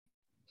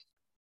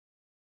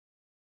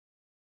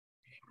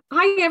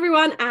Hi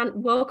everyone,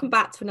 and welcome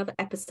back to another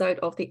episode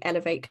of the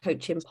Elevate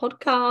Coaching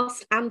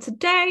Podcast. And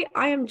today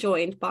I am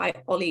joined by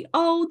Ollie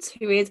Olds,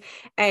 who is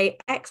a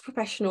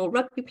ex-professional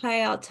rugby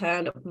player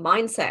turned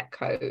mindset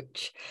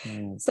coach.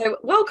 So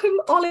welcome,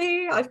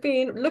 Ollie. I've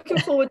been looking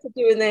forward to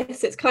doing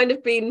this. It's kind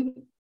of been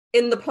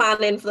in the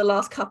planning for the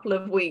last couple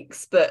of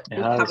weeks, but we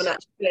haven't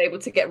actually been able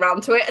to get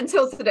around to it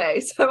until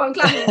today. So I'm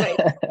glad we made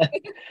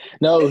it.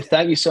 No,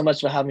 thank you so much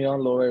for having me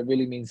on, Laura. It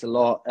really means a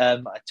lot. I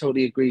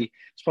totally agree.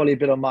 It's probably a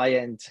bit on my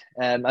end.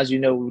 As you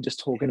know, we were just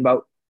talking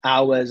about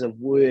hours of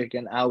work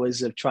and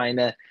hours of trying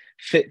to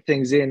fit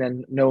things in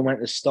and know when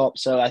to stop.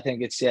 So I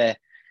think it's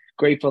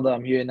grateful that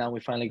I'm here now. We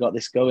finally got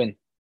this going.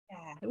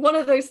 Yeah, one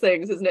of those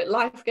things, isn't it?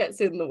 Life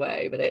gets in the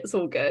way, but it's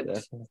all good.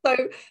 Definitely.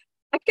 So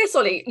I guess,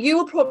 Ollie, you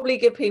will probably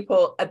give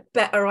people a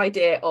better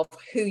idea of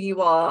who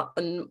you are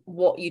and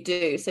what you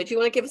do. So do you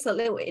want to give us a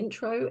little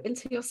intro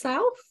into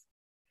yourself?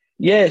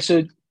 Yeah,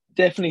 so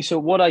definitely. So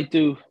what I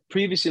do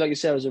previously, like I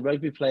said, I was a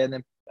rugby player,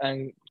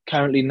 and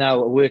currently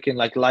now I work in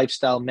like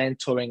lifestyle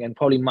mentoring and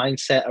probably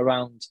mindset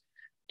around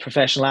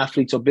professional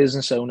athletes or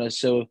business owners.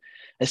 So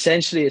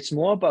essentially, it's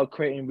more about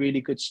creating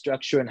really good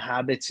structure and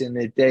habits in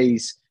their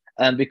days.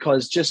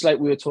 Because just like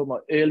we were talking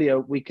about earlier,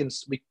 we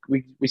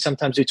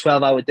sometimes do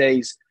 12-hour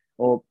days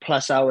or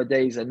plus hour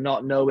days and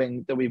not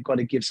knowing that we've got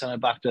to give something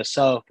back to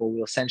ourselves, or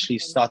we'll essentially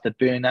start to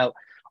burn out.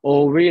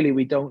 Or really,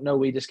 we don't know,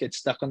 we just get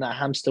stuck on that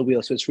hamster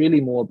wheel. So it's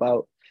really more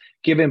about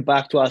giving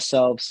back to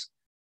ourselves,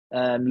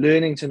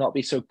 learning to not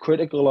be so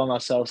critical on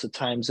ourselves at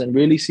times, and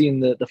really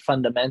seeing the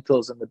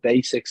fundamentals and the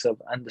basics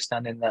of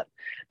understanding that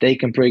they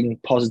can bring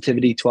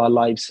positivity to our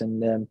lives,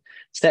 and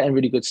setting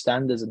really good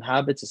standards and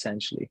habits,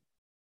 essentially.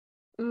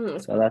 So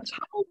that's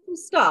powerful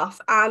stuff,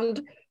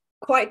 and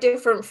quite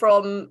different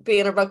from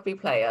being a rugby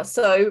player.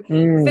 So fill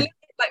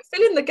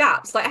in the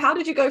gaps. Like, how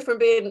did you go from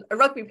being a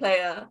rugby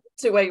player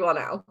to where you are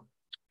now?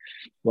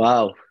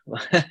 Wow.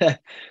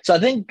 So I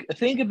think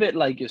a bit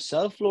like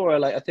yourself, Laura.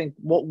 Like, I think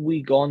what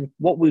we've gone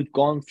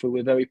through,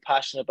 we're very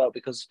passionate about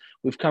because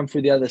we've come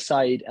through the other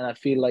side. And I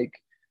feel like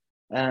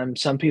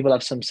some people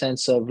have some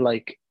sense of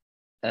like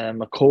a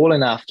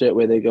calling after it,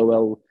 where they go,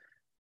 well,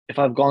 if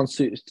I've gone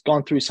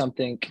through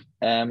something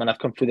and I've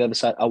come through the other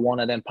side, I want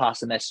to then pass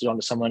the message on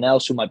to someone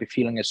else who might be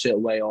feeling a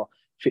certain way, or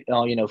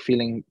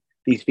feeling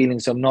these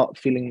feelings of not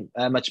feeling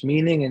much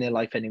meaning in their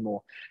life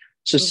anymore.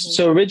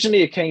 So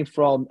originally it came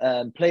from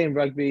playing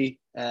rugby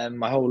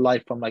my whole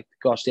life, from the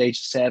age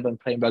of 7,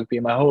 playing rugby.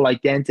 My whole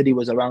identity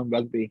was around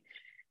rugby.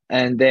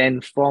 And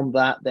then from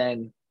that,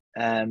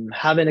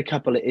 having a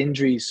couple of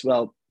injuries.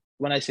 Well,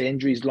 when I say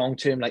injuries,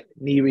 long-term, like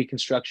knee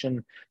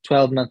reconstruction,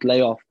 12-month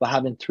layoff, but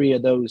having 3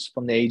 of those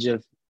from the age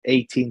of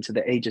 18 to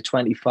the age of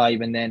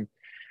 25. And then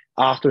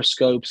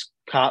arthroscopes,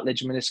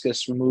 cartilage,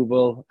 meniscus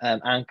removal,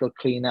 ankle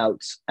clean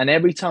outs. And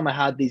every time I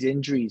had these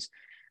injuries,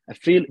 I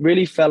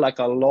really felt like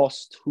I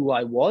lost who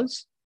I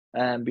was,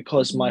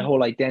 because my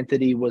whole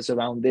identity was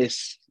around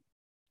this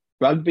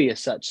rugby as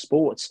such,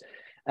 sports.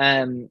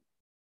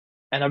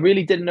 And I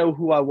really didn't know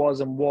who I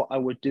was and what I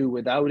would do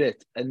without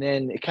it. And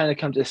then it kind of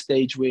came to a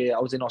stage where I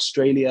was in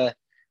Australia,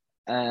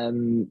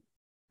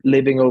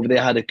 living over there.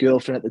 I had a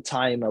girlfriend at the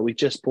time. We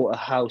just bought a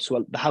house.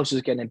 Well, the house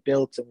was getting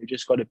built and we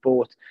just got it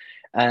bought.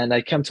 And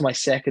I come to my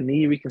second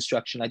knee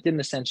reconstruction. I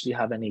didn't essentially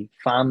have any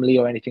family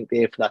or anything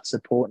there for that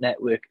support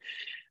network.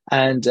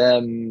 And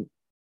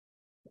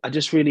I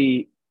just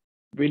really,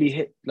 really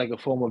hit like a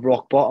form of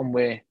rock bottom,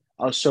 where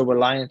I was so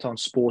reliant on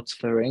sports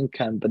for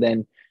income. But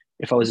then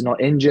if I was not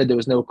injured, there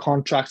was no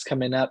contracts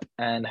coming up,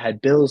 and I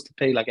had bills to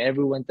pay like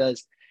everyone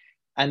does.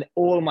 And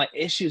all my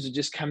issues are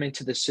just coming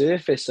to the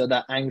surface. So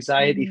that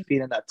anxiety,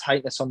 feeling that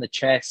tightness on the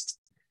chest.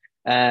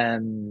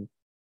 And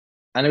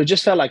it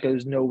just felt like there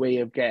was no way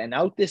of getting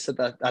out this at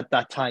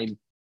that time.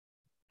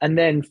 And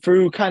then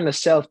through kind of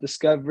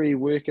self-discovery,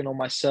 working on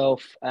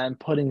myself and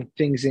putting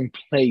things in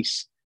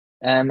place,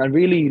 and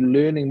really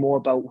learning more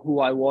about who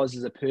I was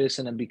as a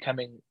person, and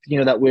becoming,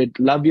 that word,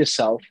 love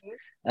yourself,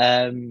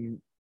 and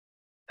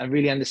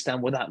really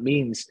understand what that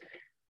means.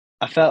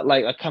 I felt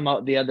like I come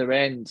out the other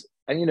end,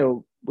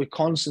 and we're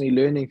constantly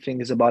learning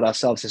things about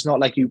ourselves. It's not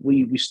like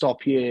we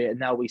stop here and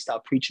now we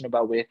start preaching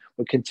about. We're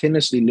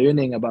continuously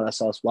learning about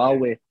ourselves while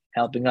we're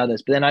helping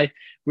others. But then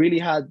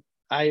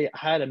I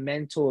had a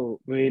mentor.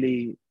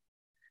 Really,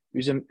 it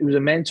was a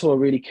mentor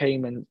really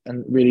came and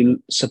really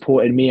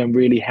supported me and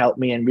really helped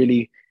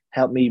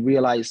me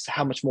realize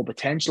how much more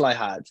potential I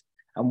had,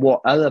 and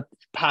what other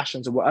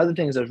passions and what other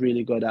things I was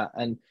really good at.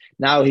 And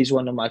now he's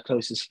one of my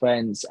closest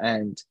friends,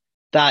 and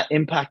that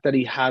impact that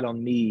he had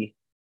on me,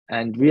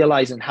 and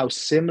realizing how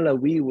similar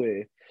we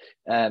were,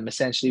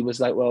 essentially was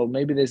like, well,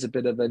 maybe there's a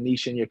bit of a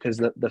niche in you, because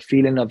the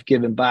feeling of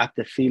giving back,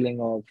 the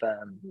feeling of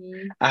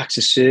acts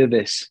of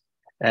service,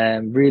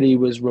 really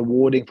was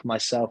rewarding for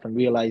myself, and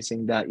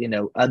realizing that,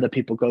 other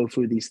people go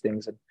through these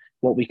things and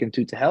what we can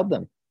do to help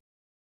them.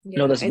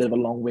 No, that's a bit of a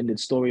long-winded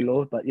story,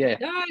 Lord, but yeah.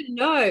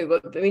 No,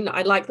 but I mean,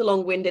 I like the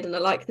long-winded and I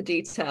like the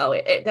detail.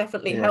 It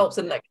definitely helps.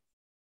 And like,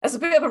 it's a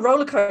bit of a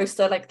roller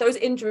coaster. Like, those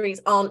injuries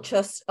aren't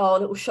just a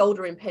little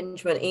shoulder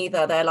impingement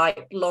either. They're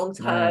like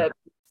long-term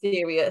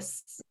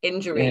serious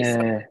injuries.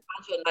 So Yeah.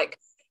 imagine, like,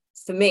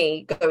 for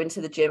me, going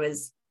to the gym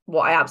is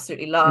what I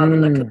absolutely love,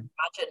 and I could Mm.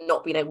 imagine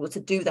not being able to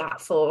do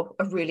that for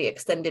a really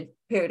extended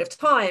period of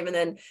time, and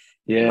then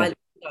Yeah.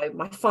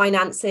 my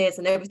finances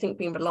and everything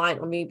being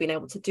reliant on me being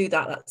able to do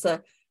that. That's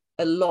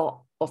a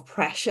lot of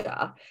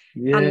pressure.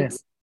 Yeah.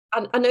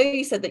 And I know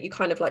you said that you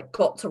kind of like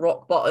got to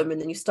rock bottom and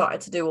then you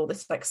started to do all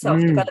this like Mm.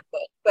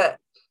 self-development, but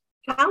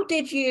how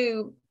did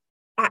you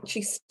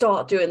actually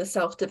start doing the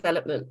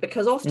self-development?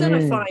 Because often I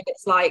Mm. find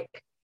it's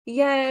like,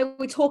 yeah,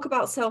 we talk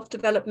about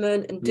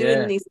self-development and doing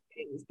Yeah. these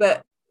things,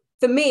 but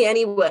for me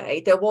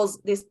anyway, there was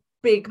this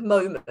big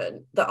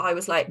moment that I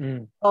was like,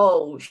 Mm.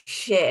 oh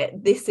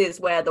shit, this is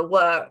where the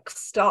work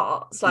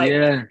starts. Like,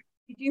 Yeah.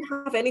 did you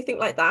have anything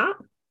like that?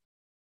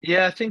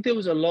 Yeah, I think there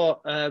was a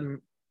lot.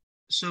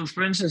 So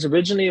for instance,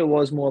 originally it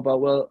was more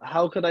about, well,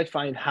 how could I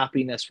find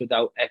happiness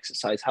without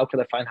exercise? How could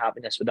I find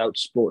happiness without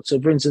sport?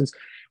 So for instance,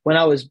 when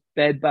I was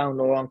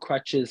bedbound or on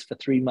crutches for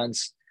 3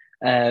 months,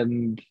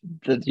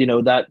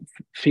 that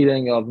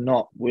feeling of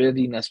not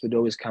worthiness would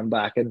always come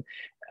back. And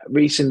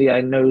recently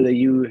I know that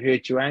you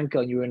hurt your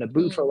ankle and you were in a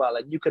boot for a while,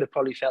 and you could have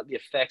probably felt the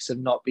effects of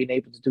not being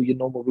able to do your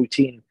normal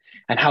routine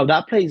and how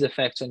that plays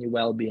effects on your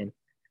well-being.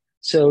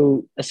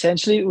 So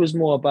essentially it was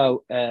more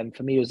about,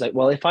 for me, it was like,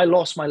 well, if I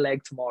lost my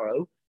leg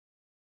tomorrow,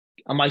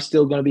 am I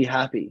still going to be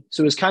happy?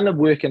 So it's kind of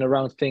working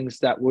around things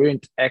that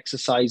weren't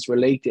exercise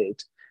related,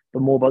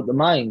 but more about the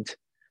mind.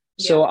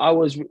 Yeah. So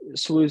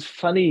it was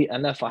funny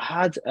enough. I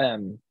had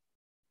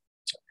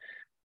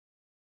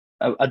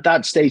at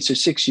that stage, so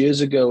 6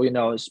 years ago,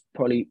 I was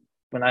probably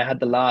when I had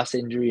the last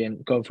injury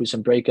and going through a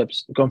breakup.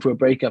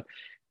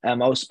 I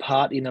was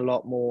partying a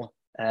lot more,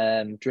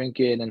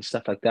 drinking and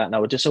stuff like that. And I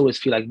would just always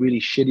feel like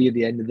really shitty at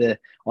the end of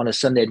on a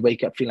Sunday. I'd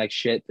wake up feeling like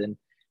shit. And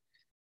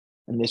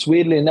this,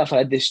 weirdly enough, I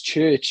had this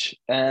church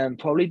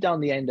probably down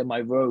the end of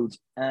my road.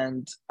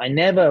 And I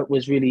never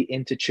was really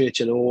into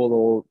church at all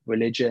or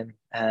religion.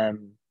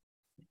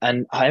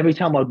 Every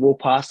time I'd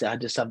walk past it, I'd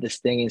just have this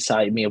thing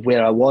inside me of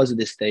where I was at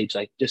this stage,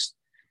 like just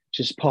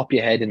pop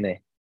your head in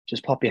there.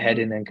 Just pop your head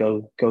in and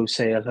go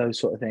say hello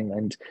sort of thing.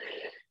 And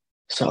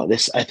so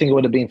I think it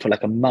would have been for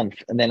like a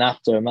month. And then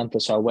after a month or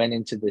so, I went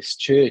into this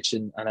church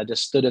and I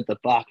just stood at the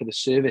back of the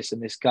service,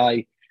 and this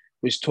guy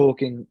was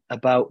talking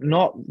about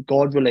not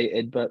God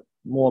related, but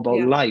more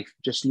about life,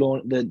 just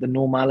the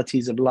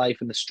normalities of life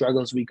and the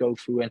struggles we go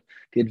through and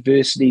the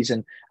adversities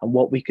and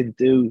what we can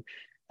do.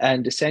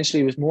 And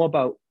essentially it was more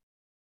about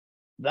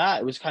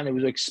that. It was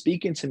like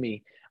speaking to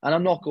me. And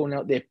I'm not going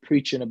out there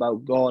preaching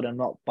about God. I'm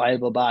not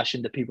Bible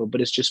bashing to people,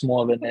 but it's just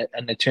more of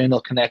an eternal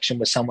connection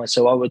with someone.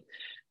 So I would,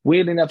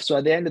 weirdly enough, so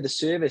at the end of the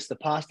service, the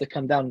pastor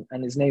come down,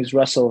 and his name's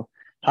Russell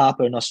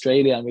Harper in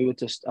Australia. And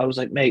I was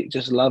like, mate,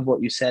 just love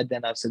what you said.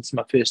 Then I said, it's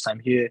my first time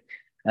here.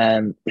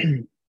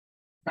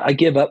 I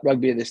gave up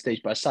rugby at this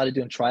stage, but I started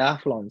doing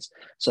triathlons.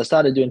 So I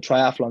started doing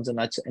triathlons,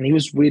 and he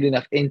was weird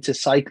enough into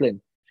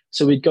cycling.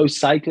 So we'd go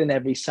cycling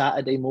every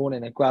Saturday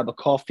morning and grab a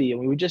coffee, and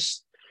we would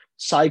just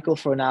cycle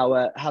for an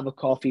hour, have a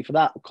coffee. For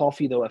that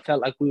coffee, though, I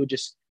felt like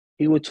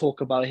he would talk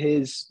about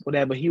his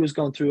whatever he was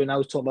going through, and I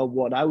was talking about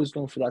what I was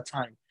going through that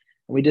time,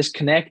 and we just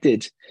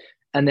connected.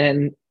 And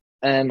then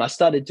I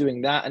started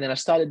doing that, and then I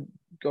started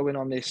going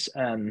on this.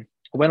 I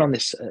went on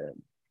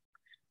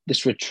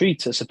this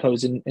retreat, I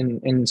suppose,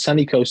 in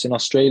Sunny Coast in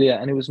Australia,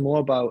 and it was more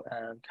about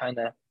kind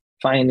of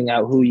finding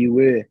out who you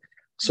were.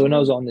 So when I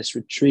was on this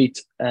retreat,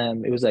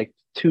 it was like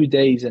 2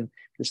 days, and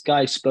this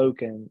guy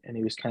spoke, and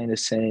he was kind of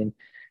saying,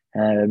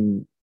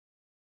 in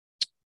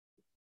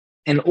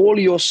all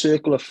your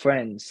circle of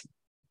friends,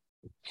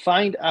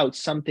 find out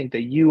something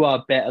that you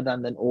are better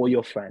than all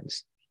your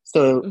friends.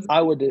 So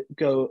I would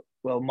go,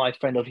 well, my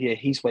friend over here,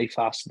 he's way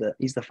faster.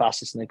 He's the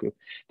fastest in the group.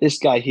 This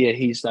guy here,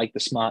 he's like the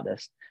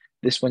smartest.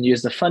 This one here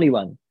is the funny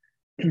one.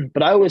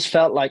 But I always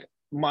felt like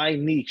my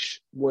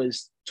niche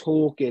was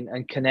talking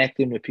and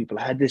connecting with people.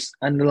 I had this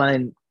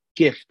underlying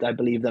gift, I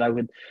believe,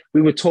 that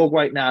we would talk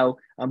right now,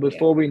 and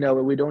before we know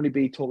it, we'd only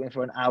be talking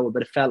for an hour,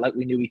 but it felt like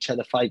we knew each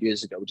other 5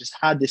 years ago. We just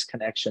had this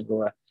connection,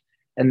 Laura.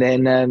 And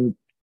then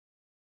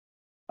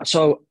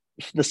so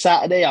the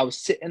Saturday, I was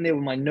sitting there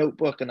with my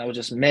notebook and I was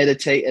just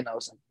meditating. I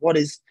was like,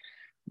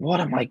 what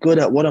am I good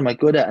at? What am I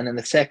good at? And then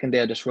the second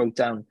day I just wrote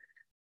down,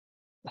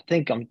 I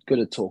think I'm good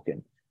at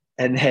talking.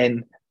 And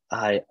then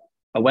I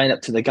went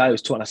up to the guy who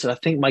was talking. I said, I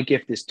think my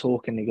gift is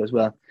talking. He goes,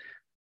 well,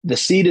 the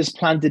seed is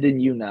planted in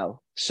you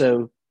now.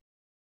 So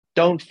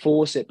don't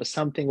force it, but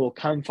something will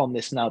come from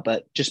this now.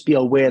 But just be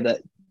aware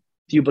that,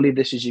 do you believe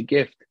this is your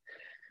gift?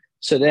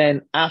 So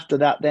then after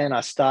that, then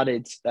I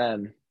started I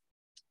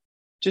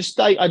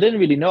didn't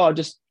really know. I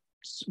just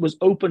was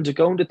open to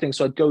going to things.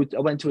 So I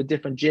went to a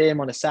different gym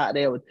on a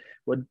Saturday. I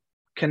would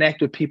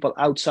connect with people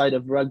outside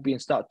of rugby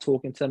and start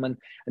talking to them. And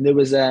there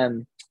was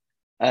a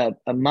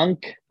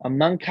monk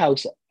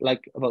house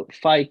like about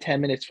 5-10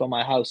 minutes from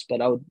my house, but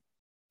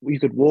you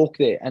could walk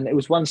there. And it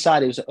was one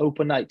Saturday, it was an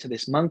open night to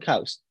this monk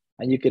house.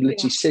 And you could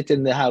literally sit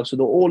in the house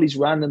with all these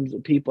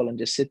random people and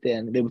just sit there,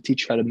 and they would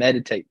teach you how to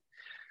meditate.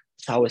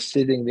 So I was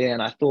sitting there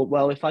and I thought,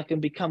 well, if I can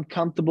become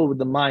comfortable with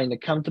the mind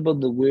and comfortable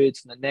with the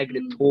words and the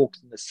negative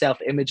talks and the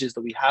self-images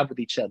that we have with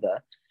each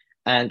other,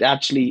 and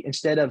actually,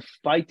 instead of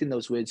fighting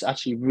those words,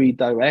 actually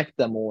redirect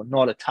them or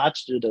not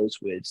attached to those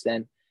words,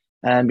 then,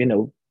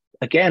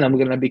 again, I'm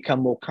going to become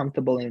more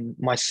comfortable in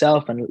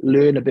myself and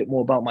learn a bit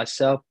more about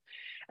myself.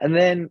 And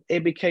then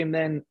it became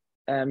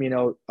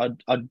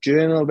I'd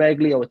journal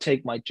regularly. I would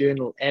take my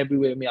journal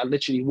everywhere with me. I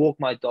literally walk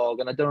my dog,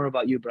 and I don't know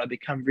about you, but I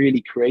become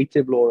really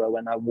creative, Laura,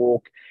 when I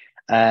walk.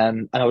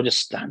 And I would just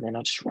stand there and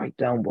I'd just write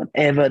down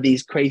whatever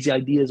these crazy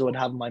ideas I would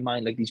have in my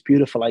mind, like these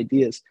beautiful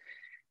ideas.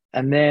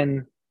 And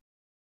then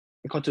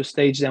I got to a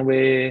stage then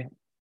where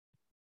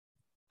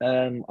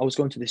I was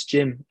going to this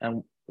gym, and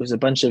there was a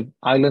bunch of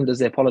islanders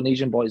there,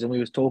 Polynesian boys, and we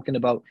was talking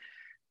about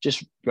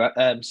just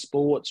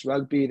sports,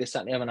 rugby, this, that,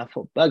 and the other. And I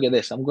thought, bugger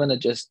this, I'm going to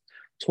just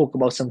talk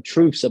about some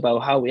truths about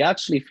how we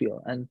actually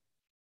feel. And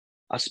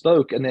I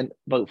spoke, and then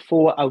about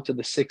 4 out of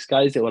the 6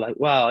 guys, they were like,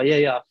 wow,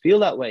 yeah, I feel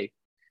that way.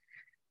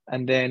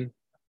 And then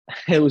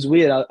it was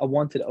weird. I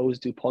wanted to always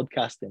do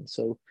podcasting.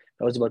 So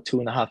that was about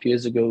 2.5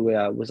 years ago, where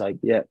I was like,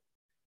 yeah,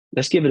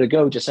 let's give it a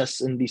go. Just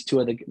us and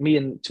me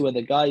and 2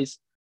 other guys,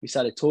 we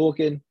started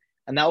talking.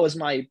 And that was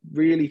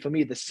for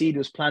me, the seed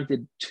was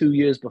planted 2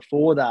 years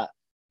before that.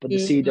 But the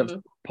seed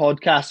of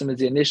podcasting was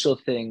the initial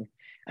thing.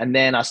 And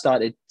then I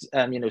started,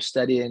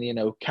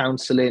 studying,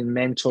 counseling,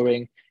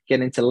 mentoring,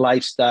 getting into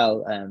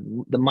lifestyle,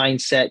 the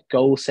mindset,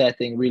 goal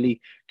setting,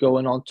 really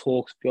going on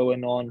talks,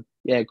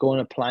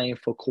 applying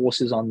for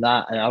courses on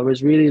that. And I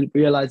was really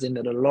realizing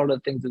that a lot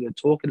of things that we're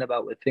talking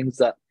about were things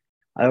that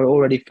I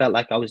already felt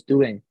like I was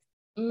doing.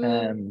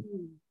 And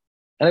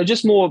it's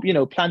just more,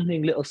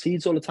 planting little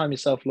seeds all the time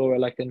yourself, Laura,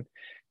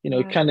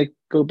 kind of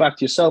go back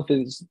to yourself.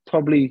 It's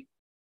probably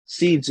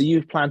seeds that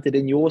you've planted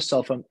in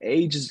yourself from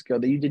ages ago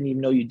that you didn't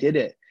even know you did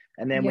it.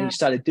 And then when you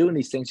started doing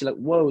these things, you're like,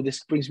 whoa,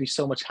 this brings me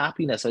so much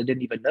happiness I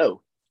didn't even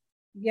know.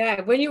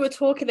 Yeah, when you were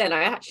talking then,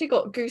 I actually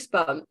got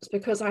goosebumps,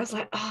 because I was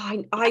like,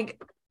 I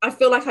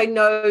feel like I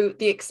know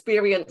the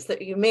experience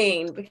that you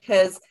mean,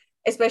 because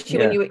especially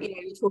when you were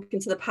talking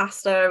to the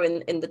pastor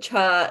in the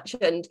church,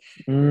 and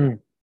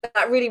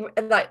that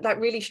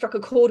really struck a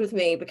chord with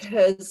me,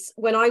 because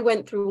when I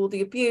went through all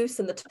the abuse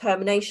and the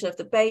termination of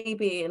the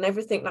baby and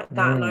everything like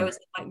that, and I was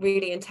in like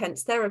really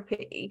intense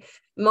therapy,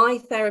 my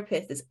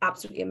therapist is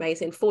absolutely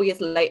amazing. 4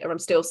 years later, I'm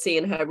still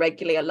seeing her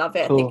regularly. I love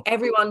it. Cool. I think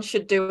everyone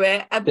should do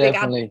it. I'm a big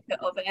advocate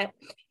of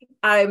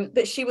it.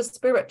 But she was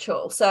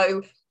spiritual,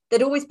 so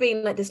there'd always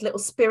been like this little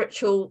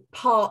spiritual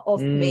part of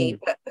me,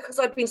 but because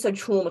I'd been so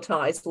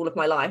traumatized all of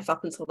my life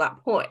up until that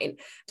point, I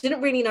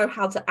didn't really know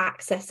how to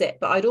access it,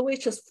 but I'd always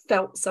just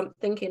felt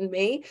something in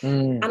me.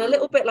 And a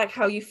little bit like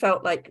how you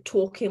felt like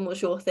talking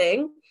was your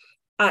thing,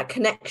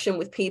 connection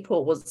with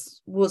people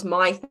was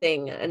my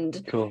thing.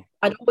 And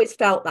I'd always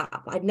felt that,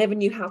 but I never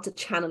knew how to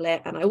channel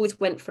it. And I always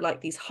went for like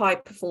these high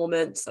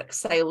performance, like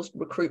sales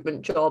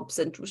recruitment jobs,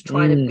 and was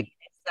trying to be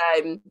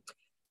this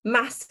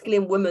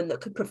masculine woman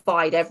that could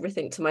provide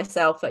everything to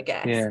myself, I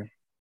guess.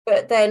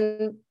 But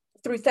then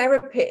through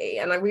therapy,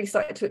 and I really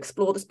started to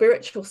explore the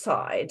spiritual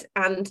side,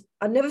 and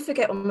I never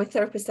forget when my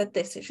therapist said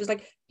this, she was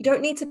like, you don't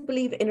need to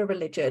believe in a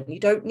religion, you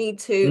don't need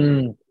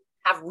to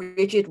have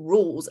rigid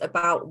rules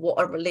about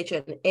what a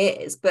religion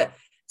is, but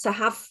to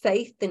have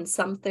faith in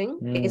something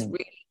is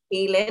really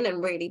healing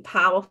and really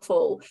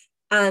powerful.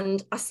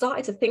 And I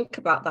started to think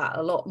about that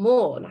a lot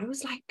more, and I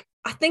was like,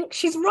 I think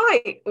she's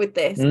right with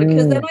this,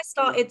 because then I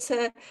started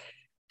to,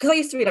 because I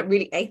used to be like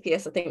really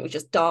atheist, I think we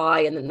just die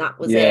and then that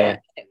was it.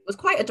 It was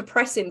quite a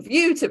depressing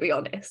view, to be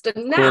honest.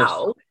 And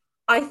now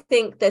I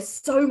think there's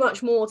so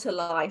much more to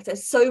life,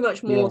 there's so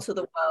much more to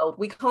the world,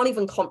 we can't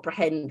even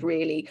comprehend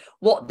really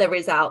what there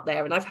is out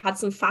there. And I've had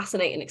some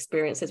fascinating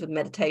experiences with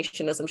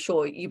meditation, as I'm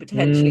sure you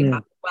potentially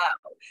have as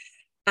well.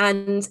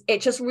 And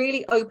it just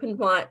really opened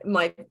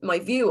my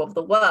view of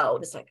the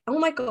world. It's like, oh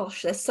my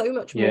gosh, there's so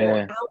much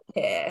more out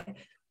here.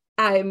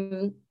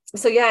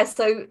 So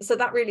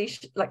that really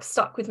like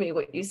stuck with me,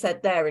 what you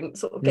said there, and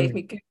sort of gave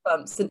me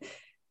goosebumps. And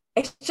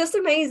it's just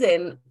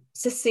amazing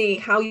to see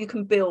how you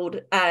can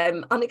build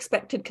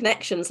unexpected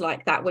connections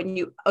like that when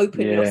you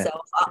open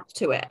yourself up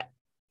to it.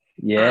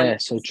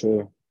 So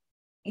true.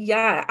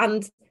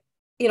 And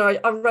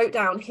I wrote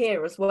down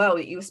here as well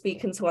that you were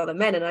speaking to other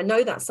men, and I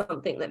know that's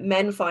something that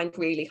men find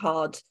really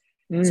hard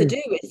to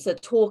do, is to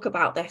talk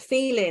about their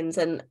feelings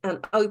and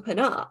open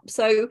up.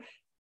 So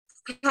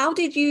how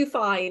did you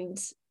find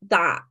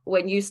that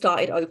when you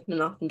started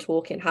opening up and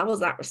talking? How was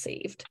that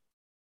received?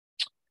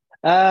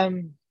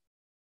 I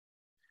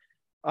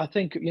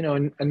think,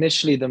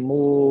 initially the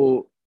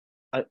more,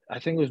 I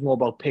think it was more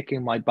about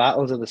picking my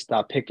battles at the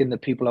start, picking the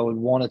people I would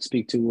want to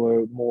speak to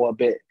were more a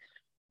bit,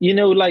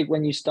 like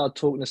when you start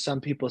talking to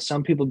some people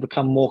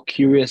become more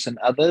curious than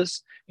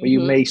others, but you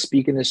may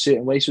speak in a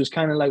certain way. So it's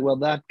kind of like, well,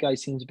 that guy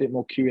seems a bit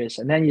more curious.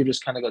 And then you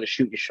just kind of got to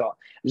shoot your shot.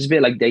 It's a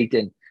bit like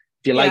dating.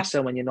 If you like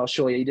someone, you're not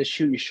sure, you just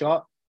shoot your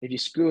shot. If you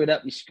screw it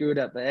up, you screw it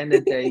up. At the end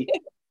of the day,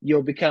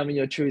 you're becoming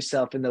your true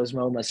self in those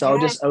moments. So I'll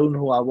just own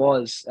who I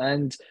was.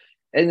 And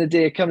end of the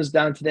day, it comes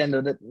down to the end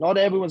of it. Not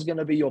everyone's going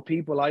to be your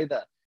people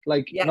either.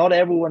 Like, Yeah. not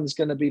everyone's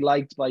going to be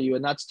liked by you,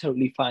 and that's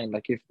totally fine.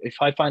 Like, if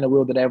I find a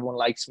world that everyone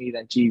likes me,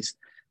 then geez,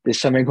 there's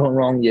something going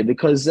wrong here.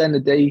 Because at the end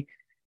of the day,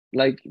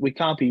 like, we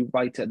can't be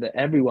right at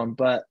everyone.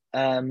 But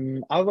I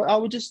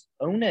would just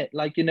own it.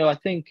 Like, I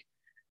think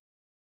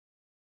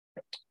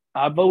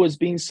I've always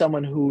been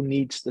someone who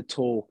needs to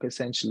talk,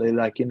 essentially.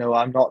 Like,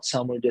 I'm not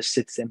someone who just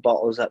sits in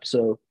bottles up.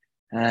 So,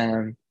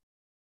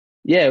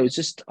 yeah, it was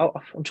just,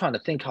 I'm trying to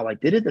think how I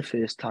did it the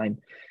first time.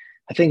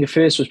 I think the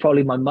first was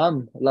probably my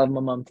mum. I love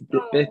my mum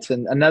to bits.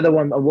 And another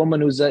one, a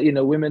woman who's,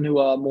 women who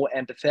are more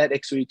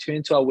empathetic. So we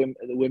turn to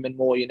the women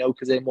more,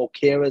 because they're more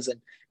carers and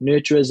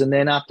nurturers. And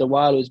then after a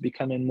while, it was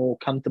becoming more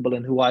comfortable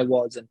in who I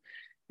was. And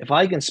if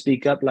I can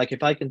speak up, like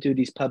if I can do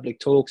these public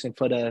talks in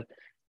front of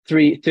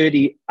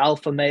 30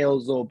 alpha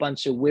males or a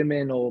bunch of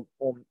women or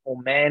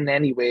men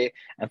anyway,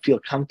 and feel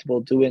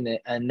comfortable doing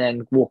it, and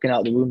then walking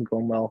out the room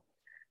going, well,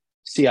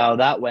 see how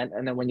that went.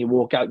 And then when you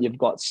walk out, you've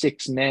got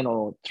 6 men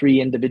or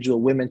 3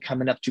 individual women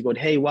coming up to you going,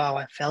 hey, wow,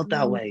 I felt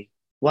that way.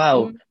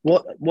 Wow.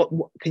 What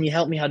can you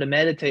help me how to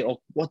meditate? Or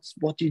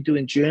what do you do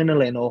in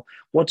journaling? Or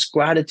what's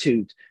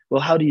gratitude? Well,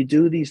 how do you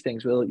do these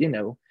things? Well,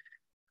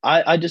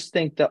 I just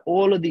think that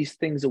all of these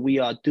things that we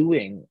are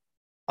doing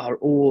are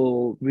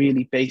all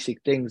really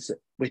basic things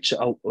which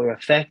are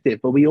effective,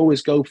 but we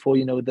always go for,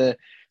 the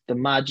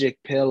magic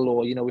pill,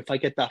 or, if I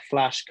get that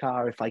flash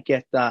car, if I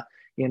get that,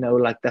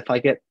 like if I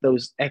get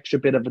those extra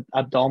bit of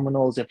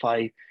abdominals, if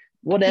I,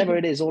 whatever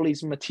it is, all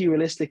these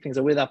materialistic things,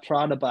 I wear that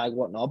Prada bag,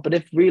 whatnot. But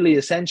if really,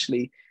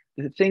 essentially,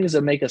 the things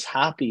that make us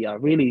happy are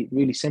really,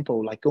 really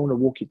simple, like going to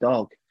walk your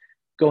dog,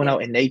 going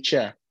out in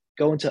nature,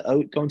 going to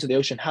the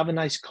ocean, have a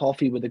nice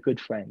coffee with a good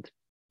friend.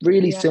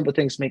 Really simple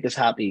things make us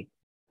happy.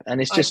 And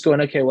it's just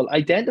going, okay, well,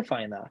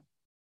 identifying that.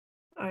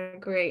 I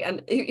agree.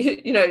 And,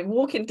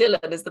 walking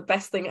Dylan is the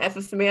best thing ever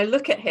for me. I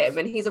look at him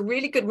and he's a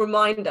really good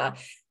reminder.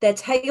 Their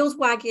tails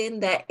wagging,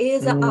 their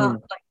ears are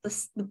up, like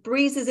the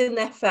breeze is in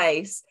their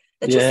face.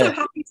 They're just so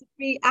happy to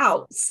be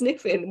out,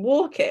 sniffing,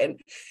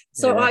 walking.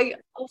 So I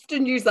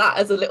often use that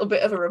as a little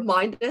bit of a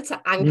reminder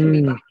to anchor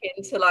me back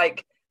into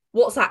like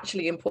what's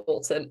actually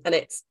important. And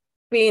it's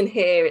being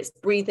here, it's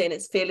breathing,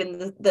 it's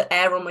feeling the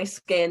air on my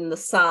skin, the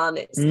sun,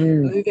 it's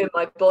moving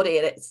my body,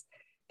 and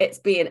it's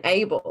being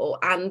able.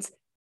 And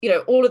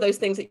all of those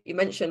things that you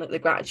mentioned, like the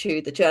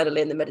gratitude, the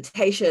journaling, the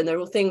meditation, they're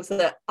all things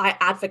that I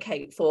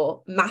advocate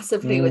for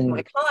massively with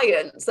my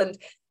clients. And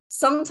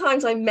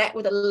sometimes I'm met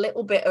with a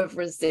little bit of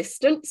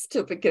resistance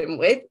to begin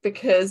with,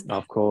 because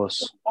of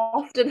course I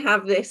often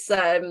have this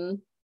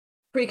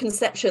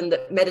preconception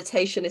that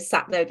meditation is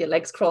sat there with your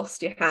legs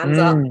crossed, your hands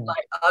up,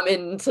 like I'm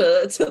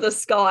into the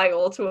sky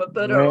or to a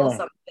Buddha or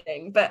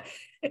something. But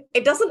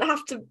it doesn't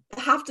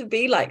have to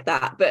be like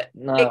that. But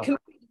it can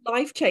be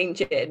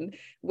life-changing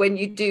when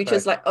you do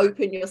just like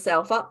open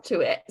yourself up to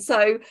it.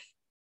 So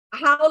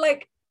how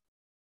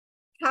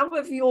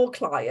have your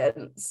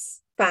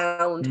clients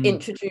found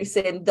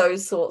introducing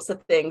those sorts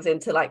of things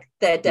into like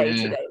their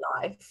day-to-day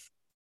life?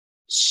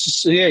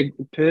 So,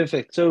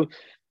 perfect. So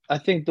I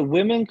think the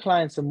women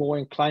clients are more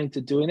inclined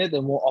to doing it.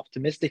 They're more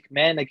optimistic.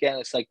 Men, again,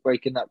 it's like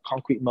breaking that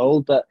concrete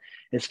mold. But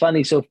it's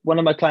funny. So one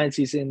of my clients,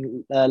 he's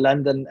in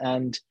London,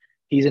 and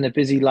he's in a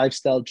busy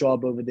lifestyle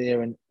job over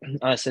there. And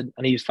I said,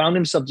 and he's found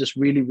himself just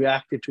really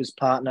reactive to his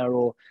partner,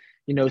 or,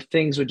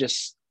 things were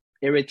just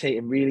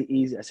irritating really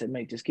easy. I said,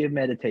 mate, just give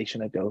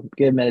meditation a go.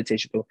 Give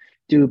meditation a go.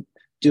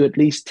 Do at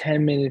least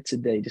 10 minutes a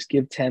day. Just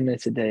give 10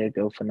 minutes a day a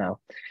go for now.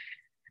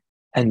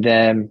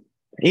 And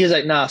he was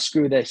like, nah,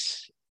 screw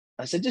this.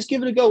 I said, just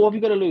give it a go. What have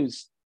you got to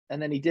lose?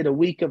 And then he did a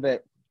week of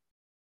it.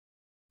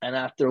 And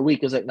after a week,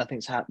 I was like,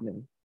 nothing's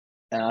happening.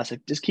 And I was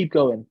like, just keep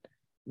going.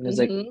 And it's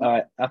like, all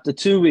right, after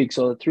 2 weeks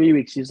or 3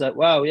 weeks, he's like,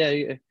 wow, yeah.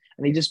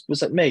 And he just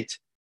was like, mate,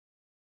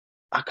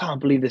 I can't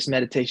believe this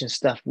meditation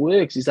stuff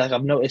works. He's like,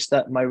 I've noticed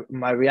that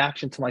my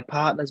reaction to my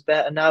partner's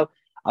better now.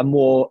 I'm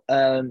more,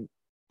 I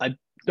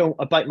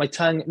bite my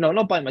tongue. No,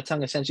 not bite my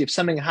tongue, essentially. If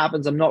something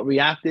happens, I'm not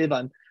reactive.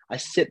 I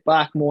sit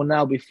back more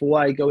now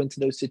before I go into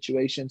those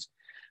situations.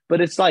 But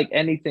it's like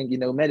anything,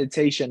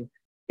 meditation.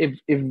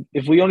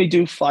 If we only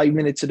do 5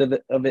 minutes of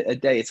it a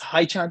day, it's a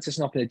high chance it's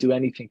not going to do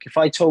anything. If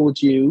I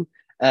told you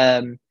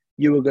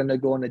you were going to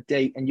go on a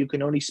date and you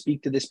can only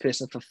speak to this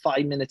person for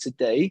 5 minutes a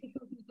day,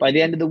 by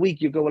the end of the week,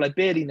 you go, well, I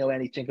barely know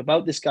anything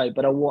about this guy,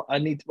 but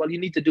you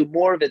need to do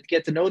more of it to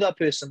get to know that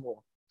person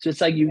more. So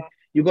it's like you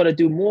got to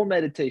do more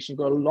meditation, you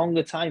got a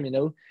longer time,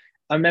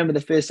 I remember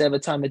the first ever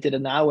time I did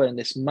an hour in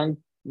this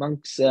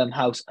monk's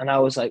house, and I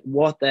was like,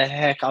 what the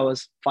heck? I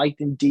was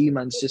fighting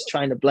demons, just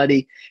trying to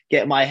bloody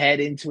get my head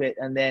into it.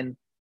 And then,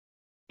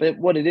 but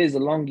what it is, the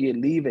longer you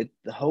leave it,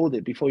 hold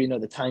it, before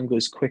the time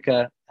goes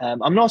quicker.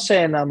 I'm not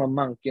saying I'm a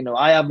monk.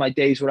 I have my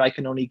days where I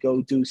can only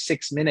go do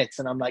 6 minutes,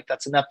 and I'm like,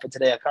 that's enough for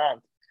today. I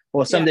can't.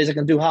 Or some days I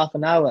can do half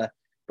an hour.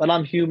 But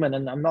I'm human,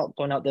 and I'm not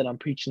going out there and I'm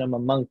preaching I'm a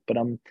monk. But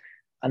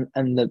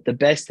the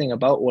best thing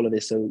about all of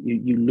this, so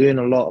you learn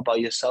a lot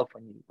about yourself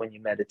when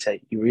you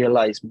meditate. You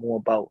realize more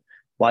about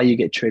why you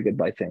get triggered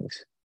by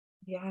things.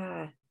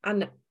 Yeah,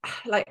 And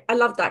like I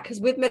love that, because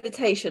with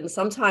meditation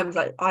sometimes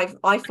like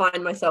I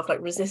find myself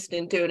like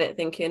resisting doing it,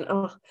 thinking,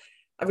 oh,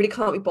 I really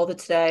can't be bothered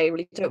today, I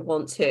really don't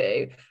want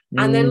to.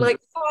 And then Mm, like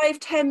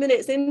 5-10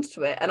 minutes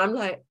into it and I'm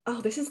like,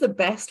 oh, this is the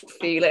best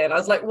feeling. I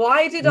was like,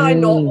 why did I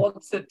not mm,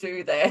 want to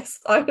do this?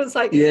 I was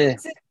like, yeah.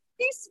 is it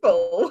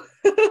peaceful?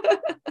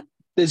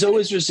 There's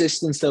always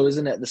resistance though,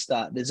 isn't it, at the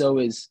start? There's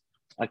always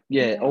like,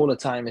 yeah, Yeah. all the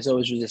time. It's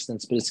always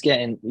resistance, but it's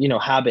getting,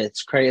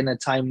 habits, creating a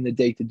time in the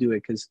day to do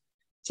it. Because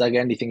it's like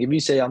anything. If you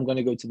say I'm going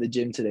to go to the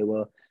gym today,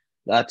 well,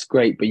 that's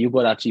great, but you've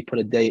got to actually put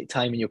a day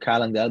time in your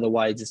calendar.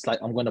 Otherwise, it's like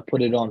I'm going to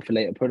put it on for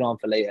later, put it on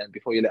for later, and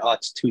before you're like, oh,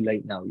 it's too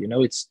late now.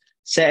 It's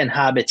setting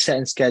habits,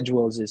 setting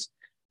schedules is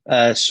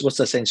what's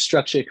that saying?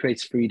 Structure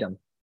creates freedom.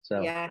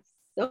 So Yes.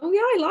 Oh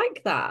yeah, I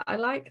like that. I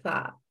like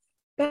that.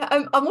 But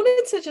I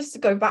wanted to just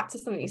go back to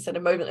something you said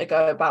a moment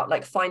ago about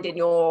like finding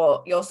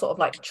your sort of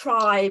like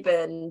tribe,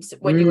 and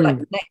when you were like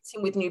mm,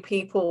 connecting with new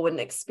people and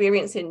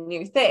experiencing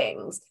new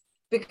things.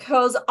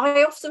 Because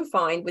I often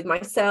find with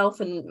myself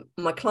and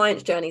my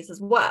clients' journeys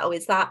as well,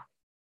 is that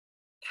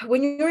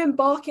when you're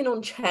embarking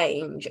on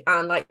change,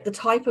 and like the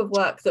type of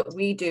work that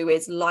we do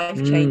is life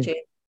mm,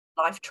 changing,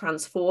 life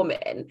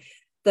transforming,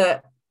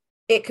 that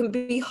it can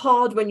be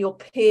hard when your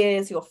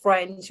peers, your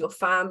friends, your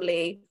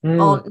family mm,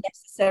 aren't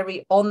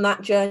necessarily on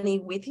that journey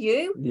with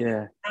you.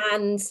 yeah,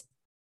 And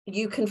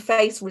you can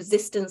face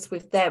resistance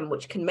with them,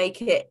 which can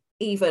make it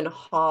even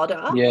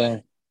harder. yeah,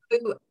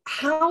 So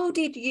how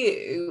did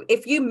you,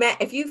 if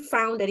you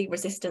found any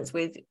resistance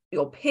with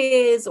your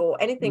peers or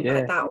anything like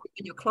yeah. that, or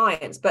even your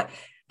clients, but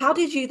how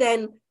did you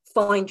then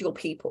find your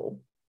people?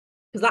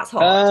 Because that's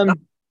hard. Um,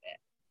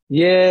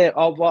 yeah,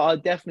 well, I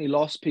definitely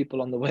lost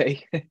people on the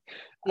way.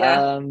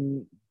 Yeah.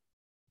 um,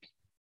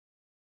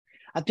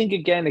 I think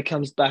again it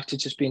comes back to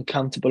just being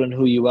comfortable in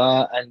who you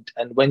are, and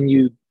when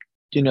you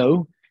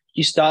know,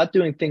 you start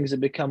doing things that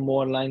become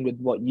more in line with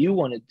what you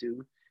want to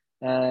do.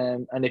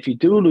 And if you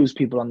do lose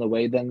people on the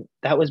way, then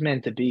that was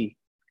meant to be.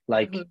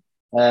 Like, Mhm.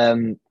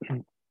 um,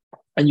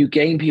 and you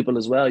gain people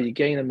as well. You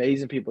gain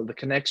amazing people. The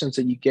connections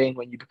that you gain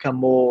when you become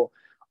more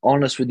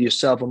honest with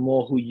yourself and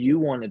more who you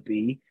want to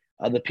be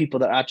are the people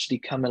that actually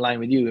come in line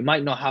with you. It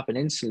might not happen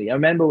instantly. I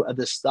remember at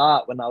the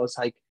start when I was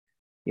like,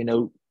 you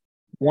know,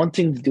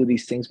 wanting to do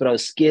these things, but I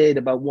was scared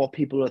about what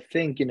people would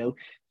think,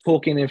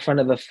 talking in front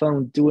of a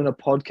phone, doing a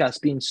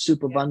podcast, being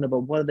super Yeah.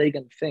 vulnerable. What are they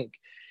going to think?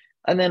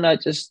 And then I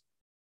just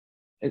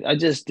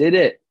did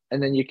it.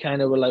 And then you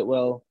kind of were like,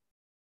 well,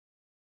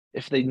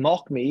 if they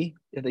mock me,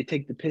 if they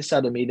take the piss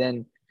out of me,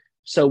 then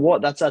so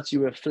what? That's actually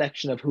a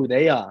reflection of who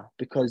they are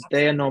because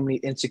they are Absolutely. normally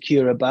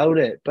insecure about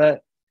it.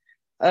 But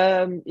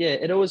yeah,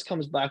 it always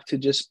comes back to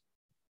just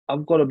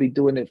I've got to be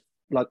doing it.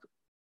 Like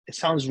it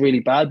sounds really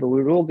bad, but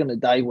we're all gonna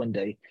die one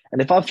day.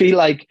 And if I feel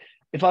like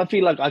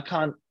I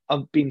can't,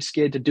 I've been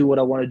scared to do what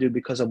I want to do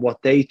because of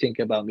what they think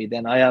about me,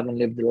 then I haven't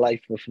lived the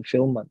life of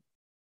fulfillment.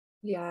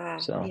 Yeah.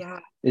 So Yeah.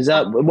 is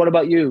that Oh, what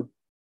about you?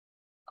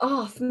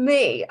 oh, for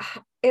me,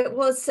 it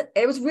was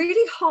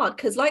really hard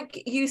because,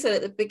 like you said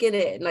at the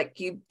beginning, like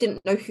you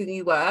didn't know who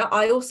you were.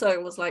 I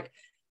also was like,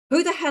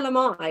 who the hell am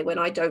I when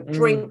I don't Mm,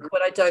 drink,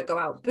 when I don't go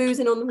out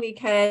boozing on the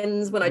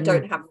weekends, when I mm,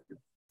 don't have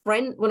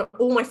when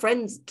all my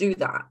friends do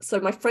that. So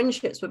my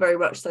friendships were very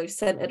much so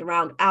centered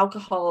around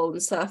alcohol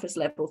and surface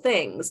level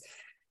things.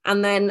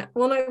 And then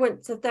when I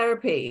went to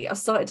therapy, I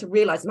started to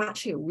realize I'm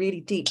actually a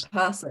really deep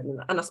person.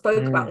 And I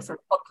spoke about mm, this on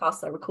a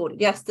podcast I recorded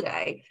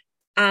yesterday.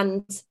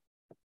 And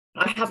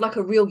I have like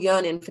a real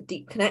yearning for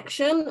deep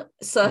connection.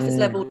 Surface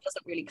level mm.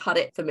 doesn't really cut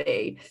it for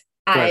me.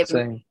 Right, Um,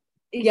 same.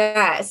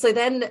 yeah. So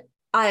then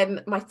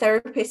my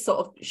therapist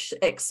sort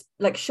of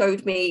like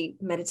showed me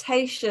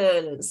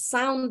meditation and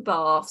sound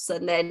baths,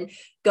 and then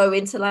go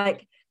into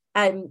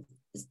um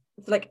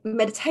like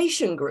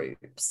meditation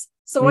groups.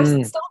 So I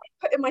Mm, started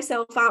putting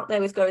myself out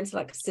there with going to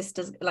like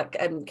sisters, like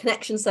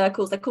connection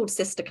circles. They're called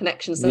sister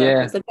connection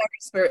yeah. circles. They're very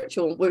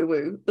spiritual, woo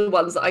woo, the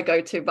ones that I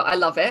go to, but I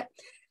love it.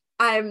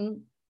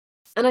 Um,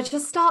 and I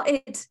just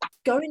started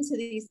going to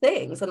these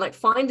things and like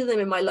finding them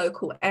in my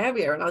local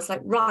area. And I was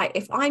like, right,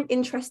 if I'm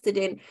interested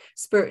in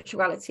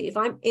spirituality, if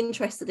I'm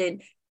interested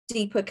in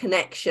deeper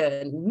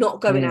connection,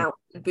 not going Mm, out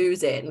and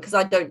boozing, because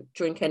I don't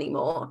drink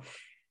anymore,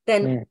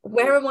 then mm.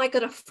 where am I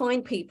going to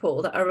find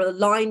people that are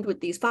aligned with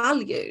these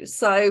values?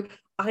 So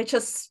I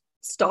just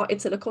started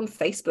to look on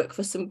Facebook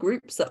for some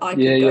groups that I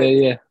Yeah, could yeah, go,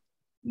 yeah.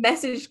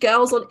 message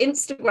girls on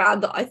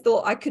Instagram that I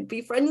thought I could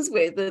be friends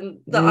with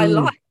and that I Mm,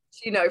 liked,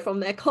 from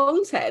their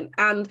content.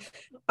 And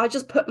I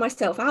just put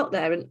myself out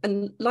there.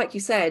 And like you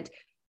said,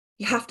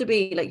 you have to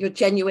be like your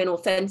genuine,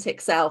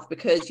 authentic self,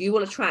 because you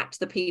will attract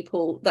the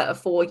people that are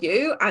for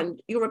you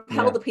and you'll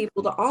repel yeah. the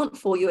people that aren't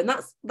for you. And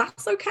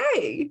that's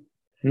okay.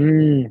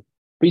 Mm.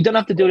 But you don't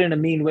have to do it in a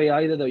mean way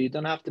either, though. You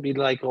don't have to be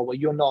like, oh, well,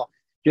 you're not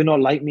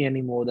like me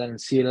anymore. Then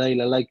see you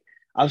later. Like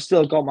I've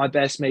still got my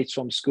best mates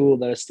from school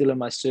that are still in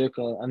my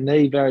circle, and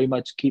they very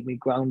much keep me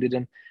grounded.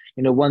 And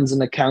one's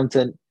an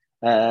accountant,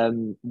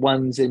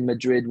 one's in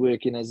Madrid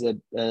working as a,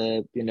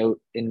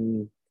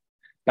 in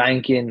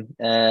banking.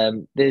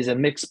 There's a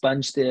mixed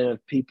bunch there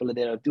of people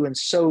that are doing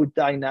so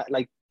dynamic,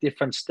 like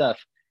different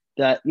stuff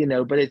that,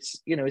 but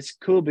it's, it's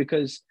cool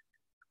because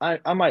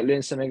I might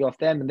learn something off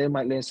them and they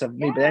might learn something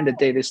from me, but at the end of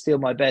the day, they're still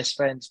my best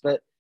friends. But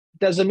it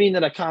doesn't mean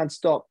that I can't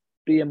stop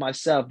being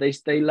myself.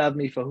 They love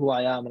me for who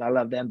I am and I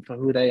love them for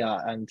who they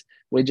are. And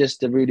we're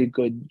just a really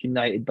good,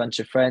 united bunch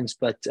of friends.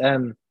 But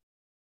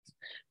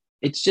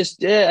it's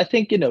just, I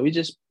think,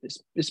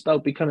 it's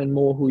about becoming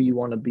more who you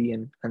want to be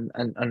and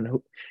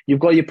who, you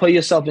put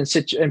yourself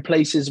in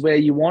places where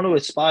you want to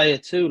aspire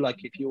to.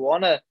 Like if you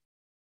want to,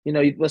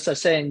 what's that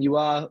saying? You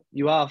are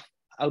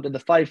out of the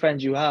 5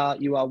 friends you are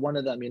one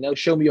of them,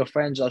 show me your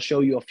friends, I'll show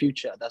you your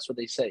future. That's what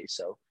they say.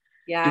 So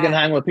if you can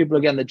hang with people who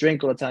are getting the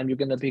drink all the time, you're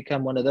going to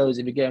become one of those.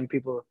 If you're getting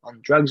people on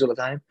drugs all the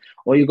time,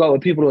 or you got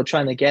with people who are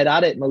trying to get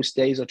at it most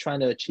days or trying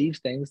to achieve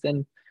things,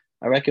 then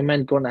I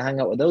recommend going to hang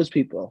out with those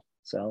people.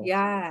 So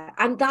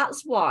and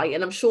that's why,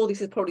 and I'm sure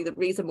this is probably the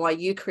reason why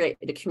you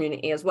created a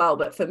community as well,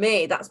 but for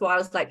me, that's why I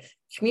was like,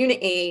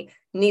 community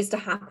needs to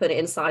happen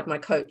inside my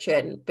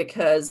coaching,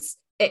 because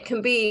it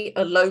can be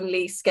a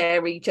lonely,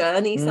 scary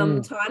journey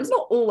sometimes,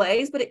 not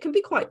always, but it can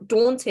be quite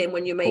daunting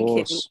when you're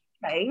making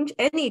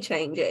any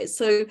changes.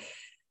 So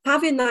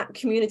having that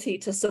community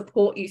to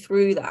support you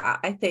through that,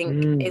 I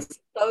think is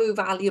so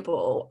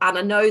valuable. And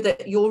I know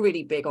that you're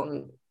really big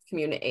on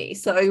community.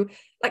 So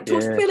talk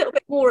to me a little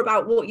bit more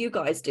about what you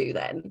guys do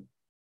then.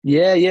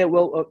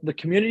 Well, the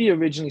community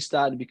originally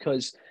started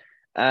because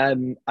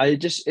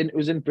it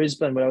was in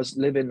Brisbane where I was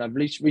living. I've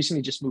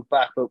recently just moved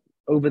back, but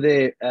over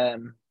there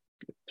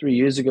 3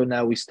 years ago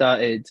now, we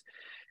started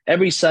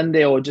every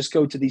Sunday I would just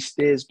go to these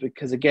stairs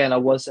because again I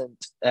wasn't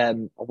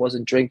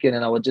drinking,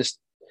 and I would just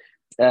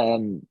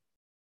me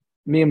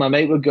and my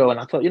mate would go, and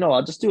I thought,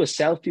 I'll just do a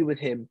selfie with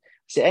him.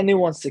 So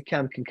anyone wants to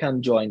come can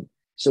come join.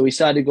 So we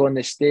started going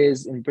the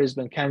stairs in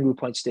Brisbane, Kangaroo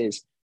Point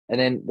stairs. And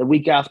then the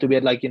week after we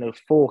had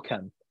 4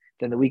 come.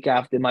 Then the week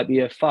after it might be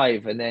a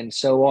 5, and then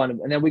so on.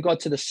 And then we got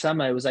to the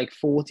summer, it was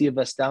 40 of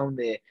us down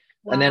there.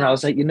 Wow. And then I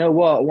was like, you know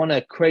what? I want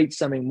to create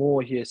something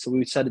more here. So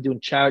we started doing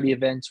charity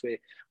events where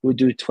we would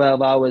do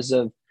 12 hours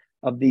of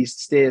these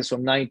stairs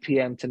from 9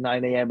 p.m. to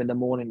 9 a.m. in the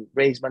morning,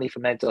 raise money for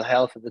mental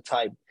health at the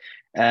time.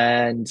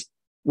 And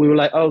we were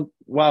like, oh,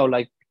 wow.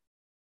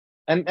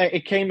 And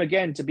it came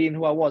again to being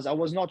who I was. I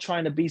was not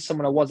trying to be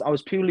someone I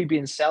was purely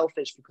being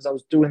selfish because I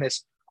was doing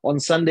this on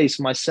Sundays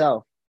for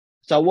myself.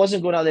 So I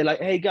wasn't going out there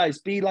like, hey guys,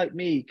 be like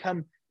me.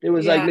 Come. It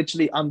was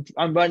literally,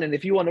 I'm running.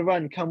 If you want to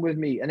run, come with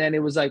me. And then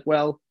it was like,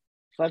 well,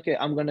 fuck it.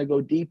 I'm going to go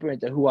deeper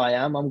into who I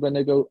am. I'm going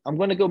to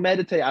go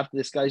meditate after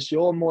this, guys.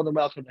 You're more than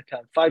welcome to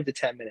come 5 to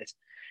 10 minutes.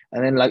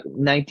 And then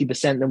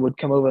 90% of them would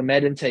come over and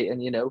meditate.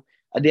 And,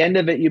 at the end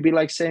of it, you'd be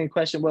saying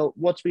question, well,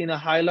 what's been a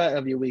highlight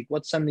of your week?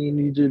 What's something you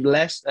need to do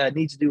less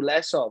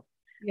of?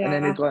 Yeah. And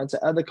then it got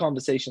into other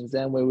conversations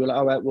then where we're like,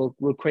 all right,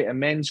 we'll create a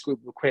men's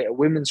group, we'll create a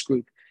women's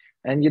group.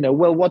 And,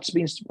 well, what's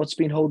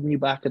been holding you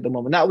back at the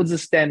moment? That was the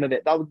stem of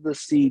it. That was the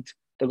seed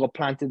that got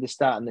planted at the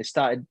start, and they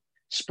started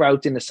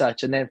sprouting as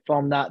such. And then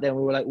from that, then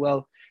we were like,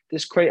 well,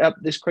 let's create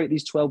these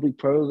 12-week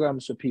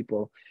programs for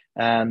people.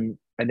 And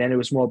then it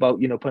was more about,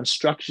 putting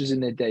structures in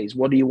their days.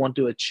 What do you want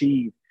to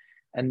achieve?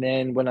 And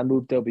then when I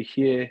moved over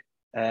here,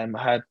 I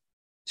had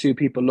 2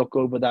 people look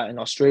over that in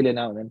Australia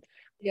now, and then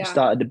we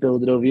started to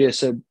build it over here.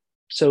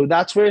 So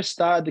that's where it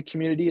started, the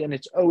community, and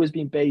it's always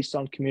been based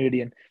on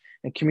community.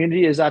 And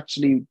community is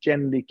actually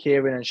generally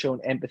caring and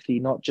showing empathy,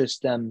 not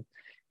just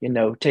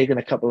taking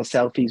a couple of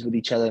selfies with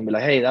each other and be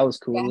like, hey, that was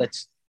cool.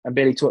 And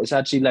barely talk. It's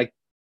actually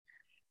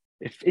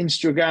if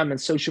Instagram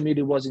and social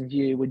media wasn't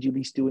here, would you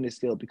be doing it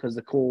still? Because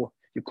your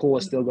core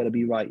is still got to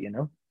be right,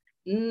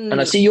 And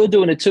I see you're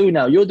doing it too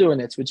now. You're doing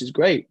it, which is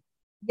great.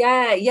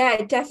 Yeah,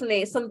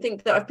 definitely. It's something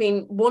that I've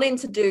been wanting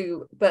to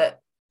do, but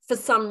for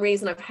some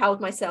reason I've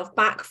held myself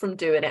back from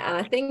doing it. And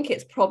I think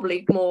it's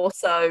probably more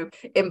so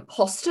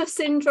imposter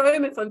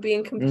syndrome, if I'm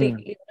being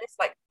completely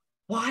honest.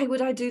 Why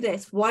would I do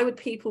this? Why would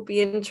people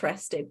be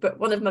interested? But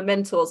one of my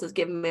mentors has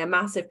given me a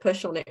massive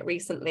push on it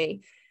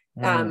recently.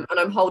 And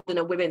I'm holding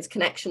a women's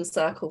connection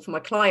circle for my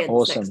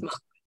clients next month.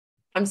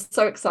 I'm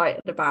so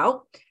excited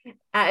about.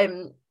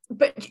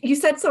 But you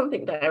said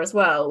something there as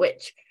well,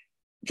 which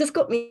just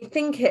got me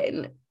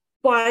thinking.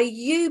 By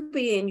you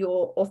being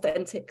your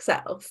authentic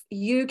self,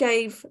 you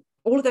gave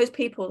all of those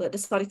people that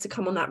decided to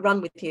come on that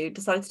run with you,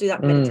 decided to do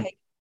that meditation,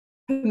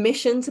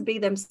 permission to be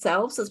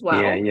themselves as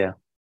well. Yeah.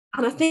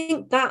 And I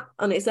think that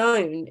on its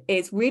own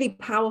is really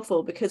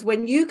powerful, because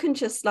when you can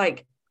just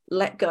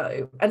let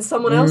go and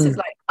someone else is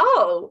like,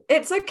 oh,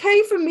 it's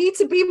okay for me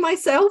to be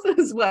myself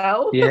as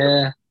well.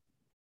 Yeah.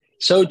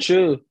 So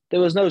true.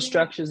 There was no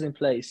structures in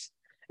place.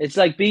 It's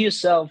be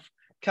yourself,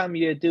 come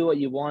here, do what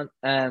you want.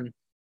 And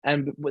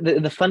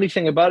the funny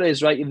thing about it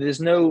is, right, there's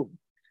no,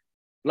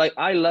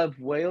 I love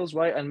Wales,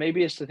 right? And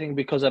maybe it's the thing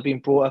because I've been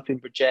brought up in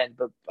Bridgend,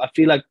 but I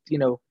feel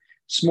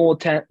small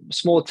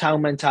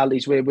town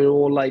mentalities where we're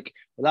all well,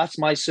 that's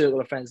my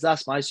circle of friends,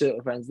 that's my circle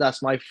of friends,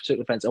 that's my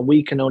circle of friends, and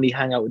we can only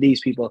hang out with these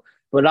people.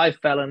 But I've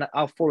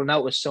fallen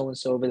out with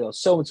so-and-so over there, or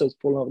so-and-so's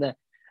fallen over there.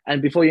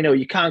 And before you know,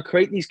 you can't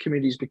create these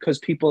communities because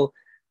people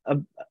are,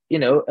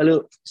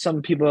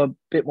 some people are a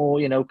bit more,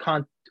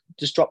 can't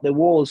just drop their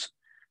walls.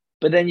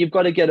 But then you've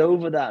got to get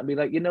over that and be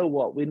like, you know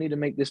what, we need to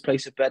make this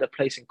place a better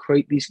place and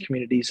create these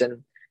communities.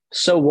 And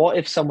so what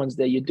if someone's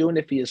there? You're doing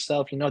it for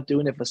yourself. You're not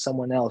doing it for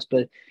someone else.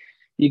 But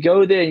you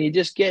go there and you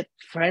just get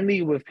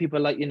friendly with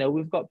people. Like,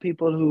 we've got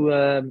people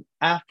who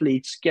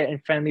athletes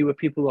getting friendly with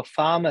people who are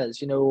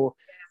farmers.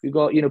 We've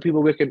got,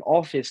 people working in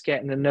office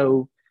getting to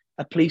know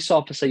a police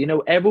officer.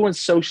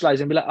 Everyone's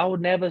socializing. Be like, I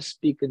would never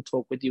speak and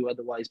talk with you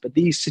otherwise. But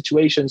these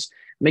situations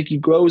make you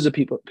grow as a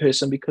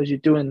person because you're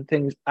doing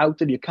things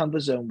out of your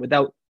comfort zone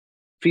without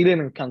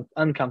feeling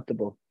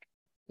uncomfortable.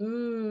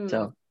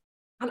 So.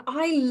 And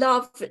I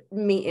love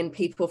meeting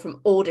people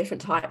from all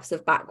different types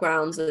of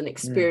backgrounds and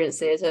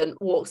experiences and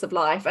walks of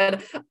life.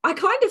 And I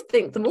kind of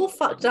think the more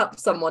fucked up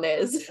someone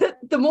is,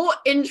 the more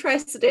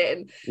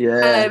interesting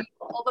of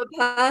a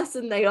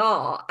person they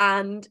are.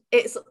 And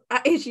it's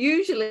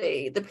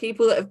usually the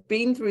people that have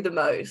been through the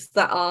most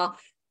that are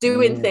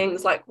doing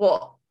things like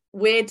what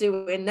we're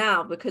doing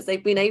now, because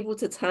they've been able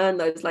to turn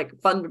those like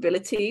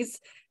vulnerabilities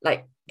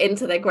like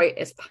into their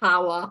greatest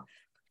power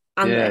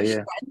and their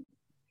strength.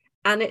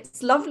 And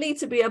it's lovely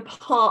to be a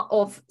part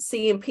of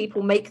seeing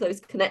people make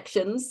those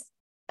connections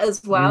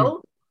as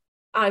well.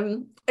 I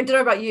don't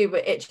know about you,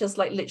 but it just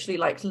like literally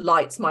like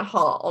lights my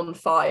heart on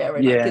fire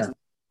and like gives me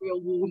a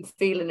real warm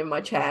feeling in my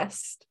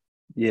chest.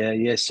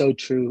 Yeah, so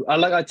true.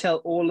 I tell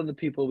all of the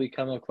people we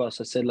come across,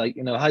 I said, like,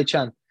 high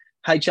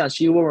chance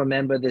you will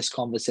remember this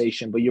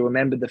conversation, but you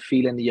remember the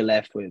feeling that you're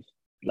left with.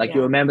 Like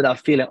you remember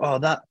that feeling,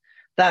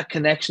 that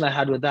connection I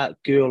had with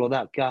that girl or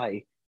that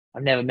guy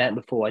I've never met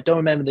before. I don't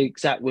remember the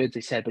exact words they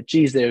said, but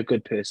geez, they're a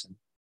good person.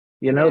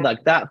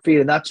 Like that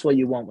feeling, that's what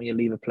you want when you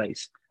leave a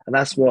place. And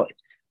that's what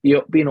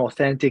you're being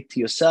authentic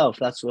to yourself.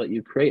 That's what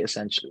you create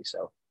essentially.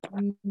 So,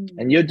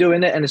 and you're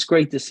doing it. And it's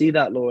great to see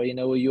that, Laura,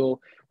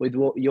 with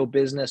what your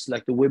business,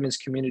 like the women's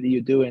community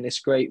you're doing, it's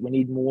great. We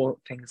need more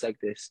things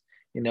like this,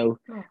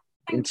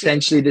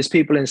 essentially there's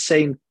people in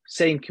same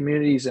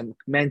communities and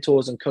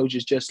mentors and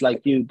coaches just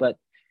like you. But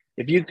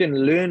if you can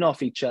learn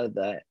off each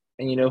other,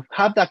 and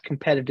have that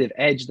competitive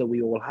edge that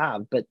we all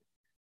have, but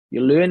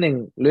you're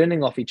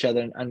learning off each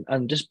other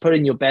and just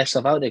putting your best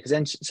stuff out there, because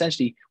then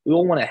essentially we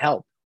all want to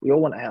help.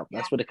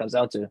 That's what it comes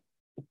out to.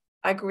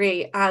 I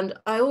agree. And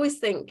I always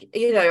think,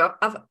 I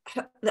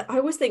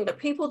always think that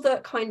people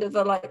that kind of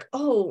are like,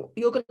 oh,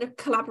 you're going to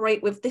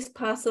collaborate with this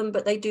person,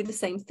 but they do the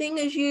same thing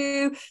as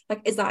you.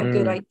 Like, is that a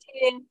good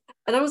idea?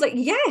 And I was like,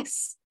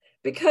 yes.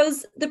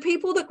 Because the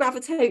people that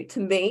gravitate to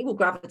me will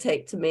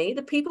gravitate to me.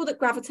 The people that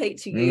gravitate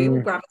to you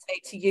will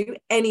gravitate to you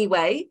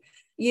anyway.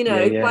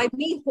 By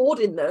me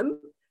hoarding them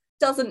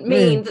doesn't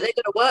mean that they're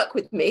going to work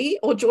with me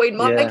or join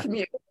my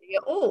community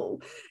at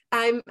all.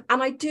 And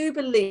I do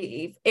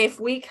believe if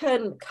we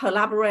can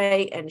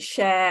collaborate and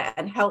share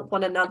and help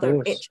one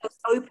another, it just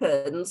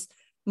opens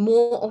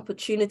more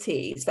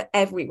opportunities for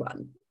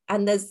everyone.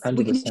 And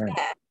we can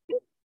share.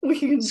 We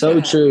can so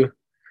share. True.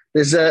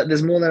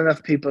 There's more than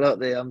enough people out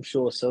there, I'm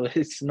sure. So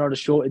it's not a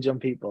shortage on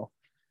people.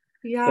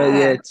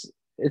 But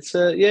it's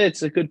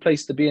a good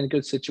place to be in, a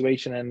good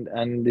situation,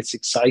 and it's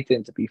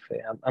exciting, to be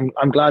fair.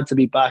 I'm glad to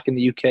be back in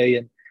the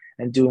UK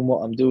and doing what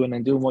I'm doing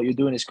and doing what you're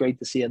doing. It's great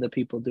to see other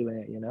people doing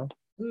it,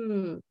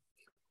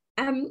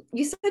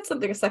 You said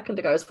something a second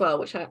ago as well,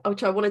 which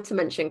I wanted to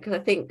mention, because I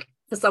think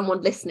for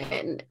someone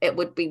listening it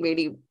would be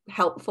really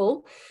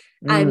helpful.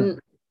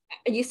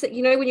 You said,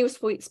 when you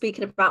were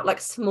speaking about like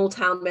small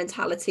town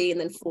mentality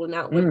and then falling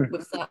out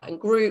with certain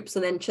groups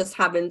and then just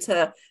having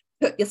to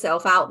put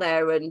yourself out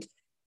there and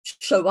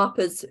show up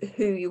as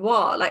who you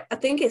are. Like, I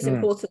think it's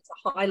important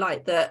to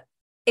highlight that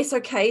it's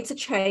okay to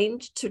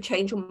change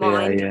your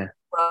mind and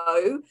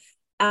grow.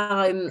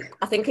 I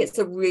think it's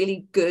a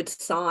really good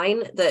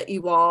sign that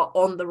you are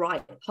on the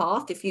right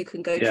path if you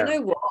can go, do you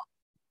know what?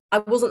 I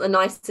wasn't the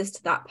nicest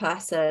to that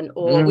person,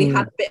 or we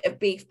had a bit of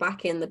beef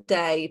back in the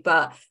day,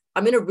 but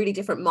I'm in a really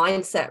different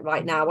mindset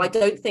right now. I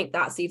don't think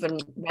that's even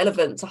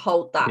relevant to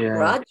hold that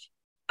grudge.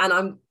 And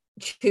I'm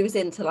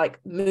choosing to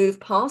like move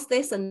past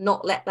this and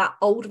not let that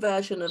old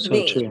version of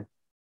me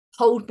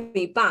hold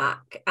me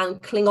back and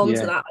cling on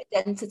to that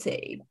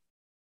identity.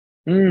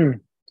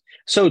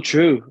 So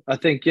true. I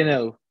think,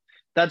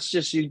 that's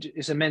just you.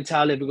 It's a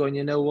mentality of going,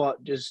 you know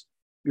what, just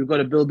you've got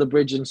to build the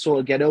bridge and sort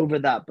of get over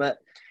that. But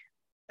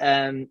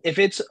if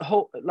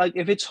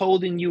it's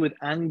holding you with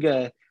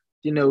anger,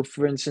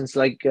 for instance,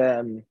 like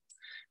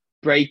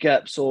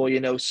breakups,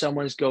 or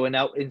someone's going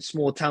out in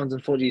small towns,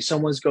 unfortunately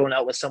someone's going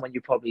out with someone you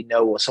probably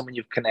know or someone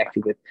you've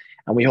connected with,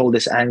 and we hold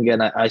this anger,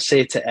 and I say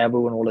it to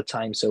everyone all the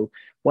time. So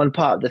one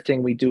part of the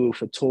thing we do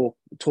for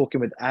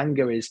talking with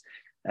anger is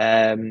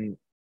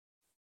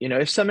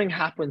if something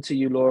happened to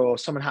you, Laura, or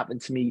someone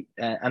happened to me,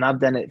 and I've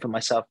done it for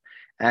myself,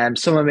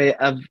 someone may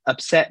have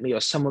upset me or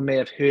someone may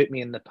have hurt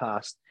me in the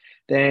past,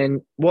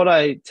 then what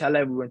I tell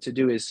everyone to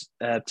do is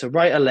to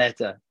write a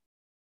letter.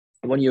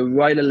 When you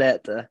write a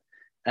letter,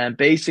 and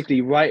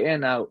basically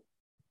writing out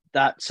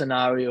that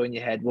scenario in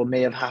your head, what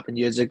may have happened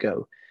years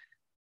ago,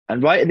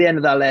 and right at the end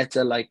of that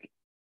letter, like,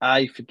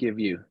 I forgive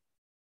you.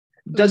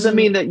 Doesn't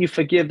mean that you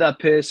forgive that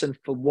person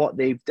for what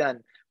they've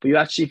done, but you're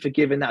actually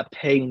forgiving that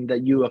pain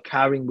that you are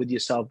carrying with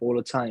yourself all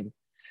the time.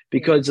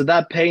 Because of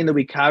that pain that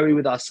we carry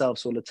with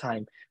ourselves all the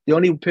time, the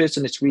only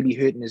person that's really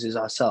hurting us is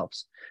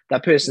ourselves.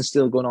 That person's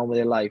still going on with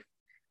their life.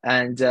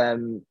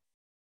 And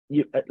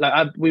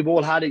we've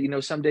all had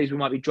it, some days we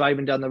might be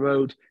driving down the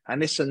road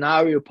and this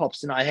scenario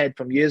pops in our head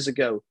from years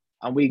ago,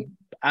 and we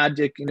add,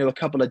 a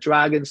couple of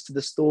dragons to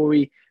the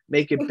story,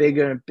 make it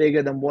bigger and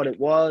bigger than what it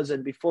was.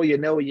 And before you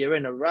know it, you're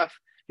in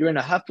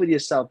a huff with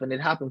yourself, and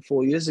it happened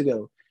 4 years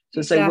ago.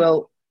 So say,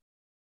 well,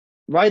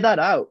 write that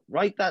out.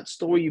 Write that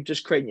story you've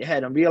just created in your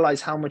head and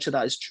realize how much of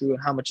that is true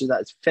and how much of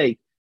that is fake.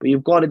 But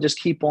you've got to just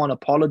keep on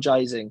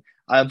apologizing.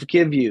 I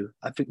forgive you.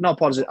 Not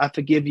apologize. I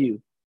forgive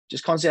you.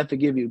 Just constantly, I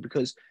forgive you,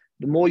 because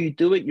the more you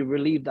do it, you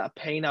relieve that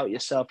pain out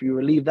yourself. You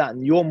relieve that,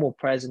 and you're more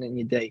present in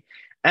your day.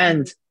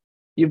 And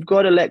you've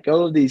got to let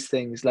go of these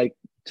things. Like,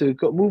 to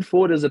move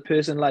forward as a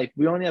person in life,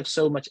 we only have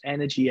so much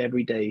energy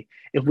every day.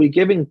 If we're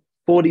giving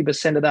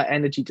 40% of that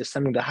energy to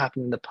something that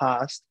happened in the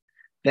past,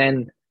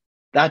 then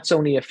that's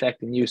only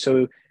affecting you.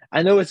 So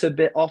I know it's a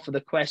bit off of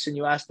the question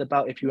you asked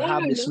about if you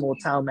have this small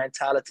town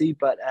mentality,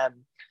 but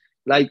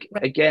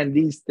again,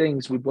 these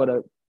things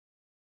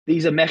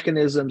these are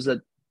mechanisms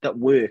that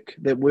work,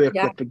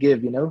 that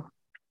forgive,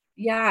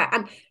 Yeah,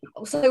 and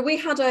so we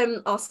had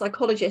our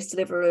psychologist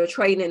deliver a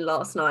training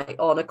last night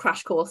on a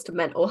crash course to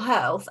mental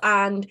health,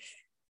 and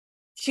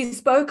she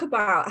spoke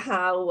about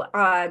how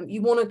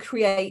you want to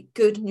create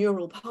good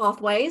neural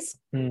pathways.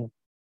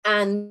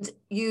 And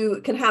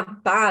you can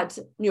have bad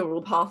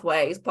neural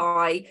pathways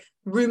by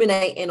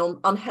ruminating on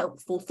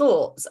unhelpful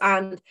thoughts.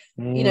 And,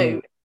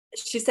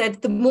 she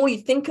said, the more you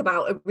think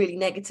about a really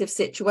negative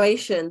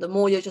situation, the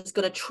more you're just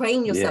going to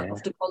train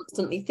yourself to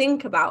constantly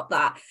think about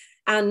that.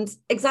 And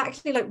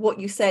exactly like what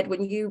you said,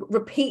 when you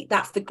repeat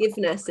that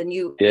forgiveness and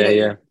you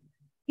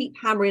keep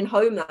hammering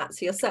home that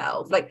to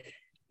yourself, like,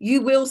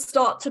 you will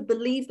start to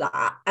believe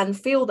that and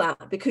feel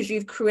that, because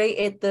you've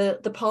created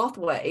the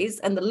pathways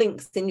and the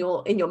links in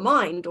your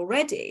mind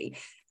already.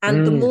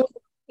 And the more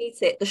you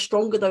repeat it, the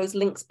stronger those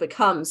links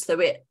become. So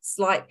it's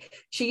like,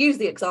 she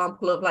used the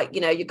example of, like,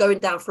 you're going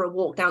down for a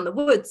walk down the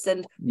woods,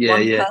 and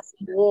one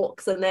person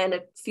walks, and then a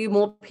few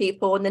more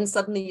people, and then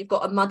suddenly you've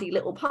got a muddy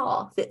little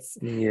path. It's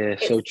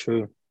so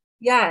true.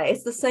 Yeah,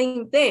 it's the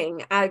same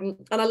thing. And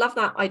I love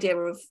that idea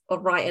of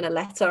writing a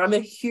letter. I'm a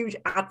huge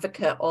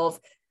advocate of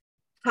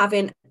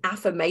having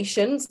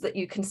affirmations that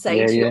you can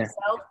say to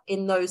yourself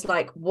in those,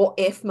 like, what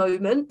if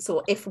moments,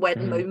 or if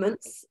when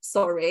moments,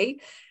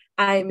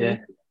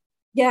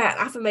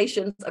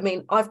 affirmations. I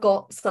mean, I've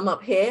got some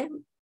up here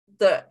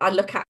that I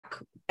look at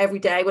every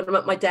day when I'm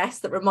at my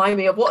desk that remind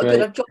me of what a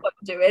good job I'm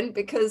doing,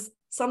 because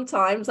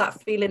sometimes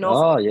that feeling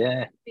of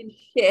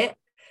shit,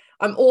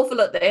 I'm awful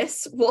at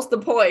this, what's the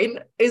point,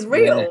 is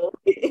real.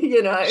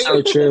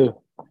 So true.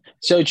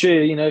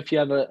 If you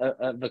have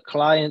a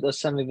client or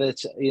something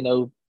that's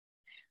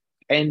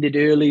ended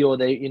early, or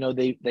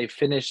they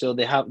finished, or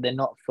they're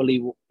not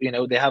fully,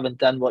 they haven't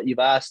done what you've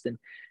asked, and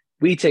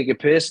we take it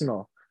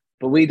personal,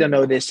 but we don't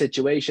know their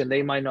situation.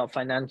 They might not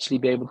financially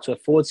be able to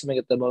afford something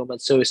at the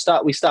moment, so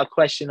we start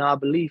questioning our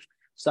belief,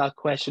 start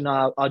questioning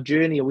our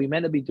journey. Are we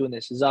meant to be doing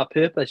this? Is our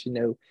purpose?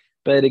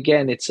 But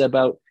again, it's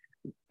about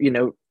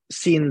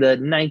seeing the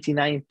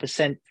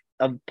 99%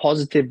 of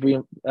positive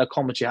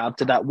comments you have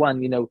to that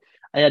one.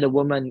 I had a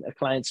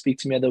client speak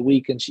to me the other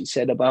week, and she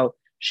said about,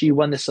 she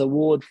won this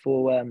award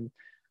for one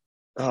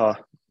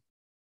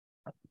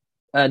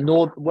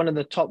of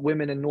the top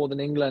women in Northern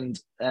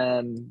England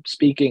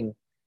speaking.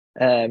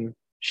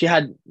 She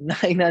had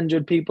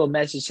 900 people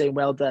message saying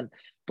well done,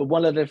 but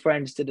one of her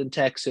friends didn't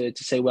text her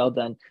to say well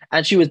done,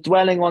 and she was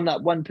dwelling on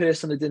that one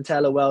person that didn't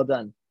tell her well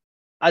done.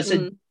 I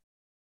said,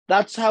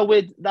 that's how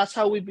we've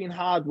been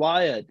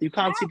hardwired. You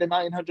can't see the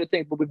 900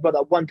 things, but we've got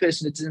that one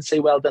person that didn't say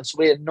well done, so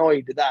we're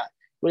annoyed at that.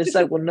 But it's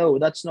like, well, no,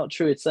 that's not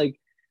true. It's like,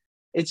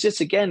 it's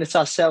just, again, it's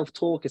our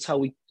self-talk. It's how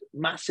we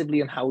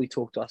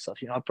talk to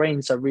ourselves. Our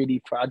brains are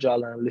really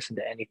fragile and listen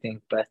to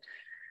anything, but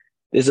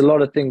there's a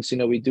lot of things,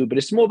 we do, but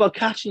it's more about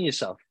catching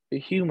yourself. We're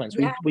humans.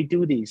 We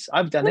do these.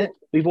 I've done it.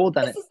 We've all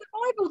done it. It's a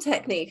survival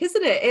technique,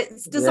 isn't it?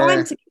 It's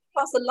designed to keep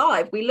us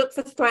alive. We look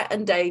for threat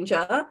and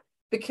danger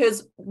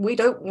because we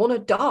don't want to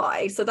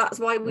die. So that's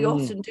why we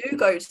often do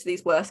go to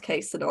these worst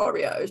case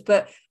scenarios,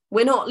 but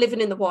we're not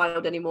living in the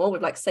wild anymore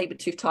with, like,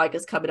 saber-toothed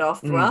tigers coming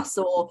after us,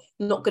 or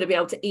not going to be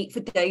able to eat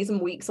for days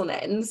and weeks on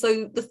end.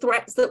 So the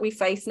threats that we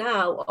face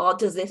now are,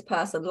 does this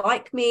person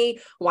like me?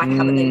 Why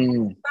haven't they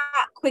come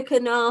back quick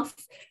enough?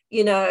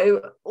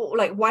 Or,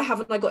 like, why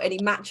haven't I got any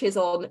matches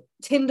on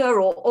Tinder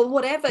or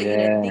whatever?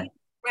 These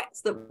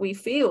threats that we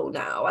feel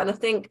now. And I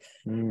think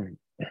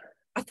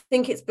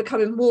it's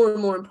becoming more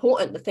and more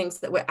important, the things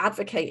that we're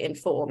advocating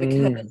for,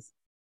 because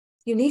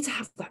you need to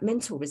have that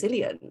mental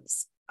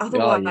resilience.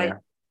 Otherwise,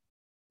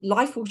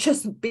 life will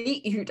just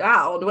beat you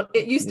down.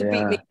 It used to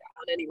beat me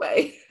down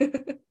anyway.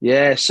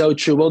 So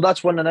true. Well,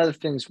 that's one of the other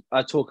things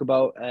I talk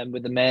about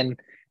with the men.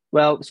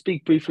 Well,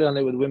 speak briefly on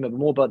it with women, but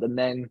more about the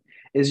men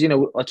is,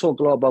 I talk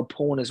a lot about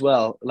porn as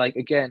well. Like,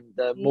 again,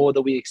 the more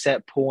that we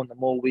accept porn, the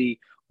more we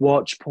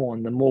watch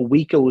porn, the more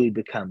weaker we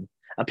become.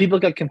 And people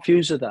get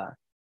confused with that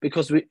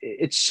because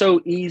it's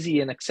so easy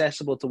and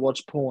accessible to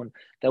watch porn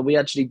that we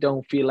actually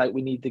don't feel like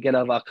we need to get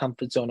out of our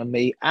comfort zone and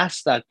may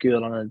ask that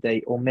girl on a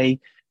date, or may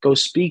go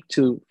speak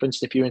to, for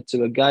instance, if you're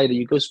into a guy, that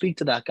you go speak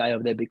to that guy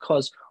over there,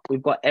 because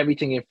we've got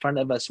everything in front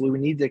of us. We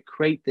need to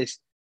create this,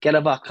 get out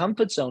of our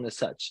comfort zone as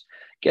such.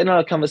 Getting out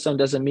of comfort zone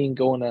doesn't mean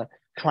going to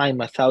climb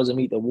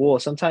 1,000-meter wall.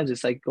 Sometimes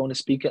it's like going to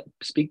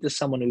speak to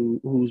someone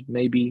who's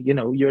maybe,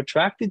 you're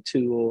attracted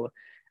to, or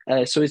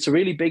so it's a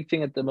really big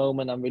thing at the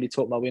moment. I'm really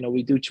talking about,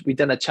 we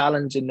done a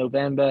challenge in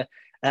November.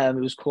 It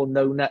was called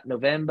No Nut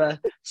November.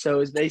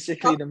 So it's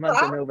basically the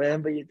month of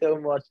November. You're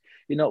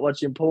not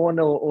watching porn,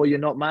 or you're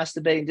not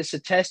masturbating, just to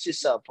test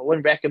yourself. I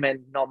wouldn't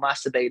recommend not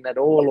masturbating at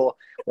all,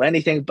 or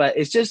anything, but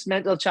it's just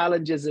mental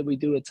challenges that we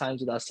do at times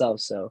with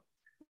ourselves. So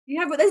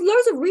yeah, but there's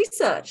loads of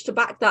research to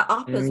back that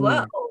up as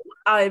well.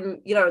 And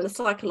the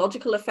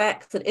psychological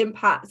effects and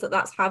impacts that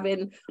that's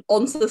having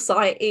on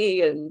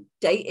society and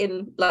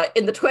dating, like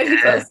in the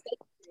 21st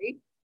century,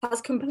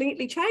 has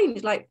completely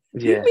changed. Like,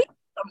 who meets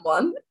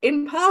someone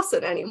in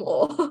person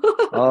anymore?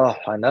 Oh,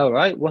 I know,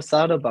 right? What's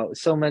that about?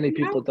 So many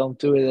people don't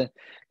do it.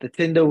 The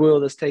Tinder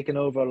world has taken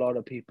over a lot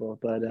of people,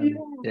 but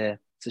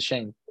it's a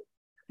shame.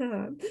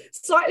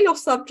 Slightly off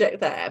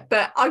subject there,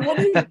 but I want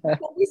to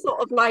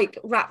sort of like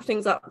wrap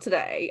things up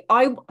today.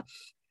 I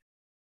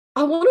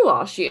want to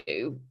ask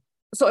you,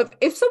 sort of,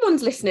 if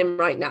someone's listening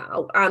right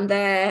now and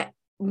they're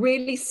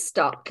really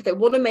stuck, they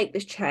want to make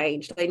this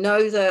change, they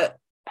know that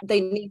they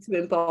need to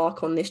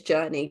embark on this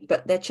journey,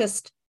 but they're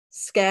just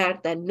scared,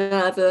 they're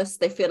nervous,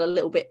 they feel a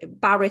little bit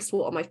embarrassed.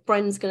 What are my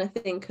friends going to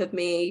think of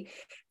me?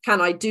 Can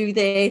I do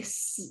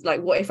this?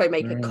 Like, what if I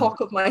make a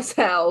cock of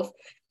myself?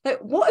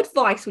 Like, what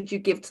advice would you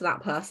give to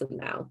that person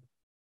now?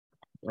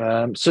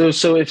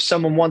 So if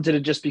someone wanted to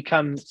just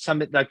become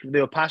something, like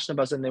they were passionate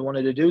about something, they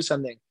wanted to do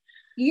something,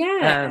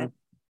 find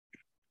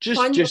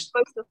your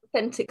most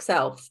authentic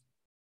self.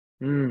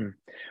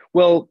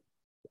 Well,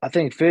 I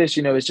think first,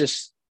 it's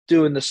just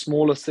doing the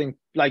smallest thing,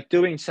 like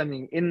doing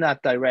something in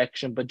that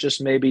direction, but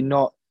just maybe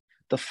not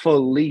the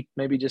full leap.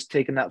 Maybe just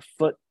taking that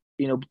foot,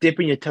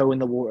 dipping your toe in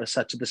the water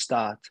such at the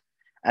start,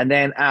 and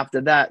then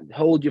after that,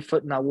 hold your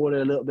foot in that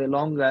water a little bit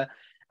longer,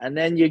 and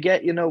then you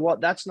get,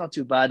 that's not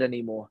too bad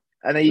anymore.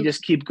 And then you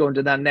just keep going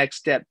to that next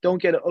step.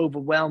 Don't get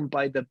overwhelmed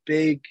by the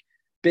big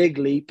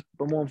leap,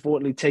 but more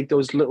importantly, take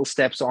those little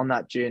steps on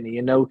that journey,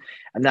 and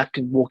that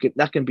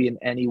can be in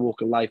any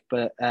walk of life.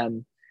 But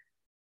end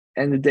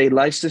of the day,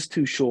 life's just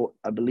too short,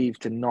 I believe,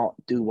 to not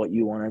do what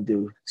you want to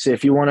do. So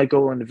if you want to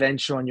go and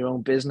venture on your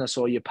own business,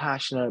 or you're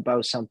passionate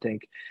about something,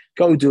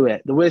 go do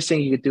it. The worst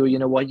thing you could do, you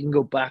can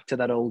go back to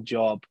that old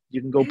job.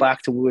 You can go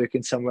back to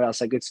working somewhere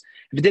else. Like, if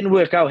it didn't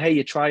work out, hey,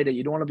 you tried it.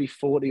 You don't want to be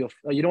 40 or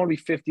you don't want to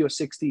be 50 or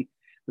 60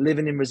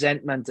 living in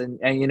resentment and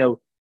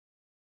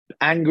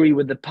angry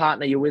with the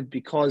partner you're with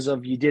because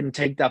of you didn't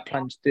take that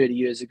plunge 30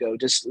 years ago.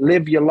 Just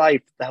live your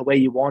life the way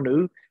you want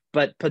to,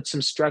 but put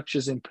some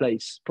structures in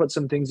place, put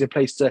some things in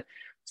place so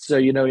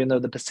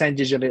the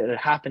percentage of it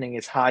happening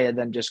is higher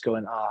than just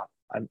going,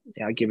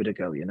 I give it a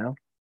go,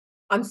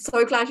 I'm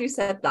so glad you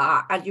said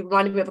that. And you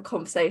reminded me of a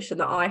conversation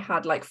that I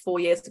had like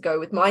 4 years ago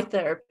with my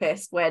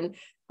therapist when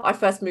I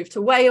first moved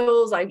to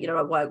Wales. I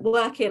weren't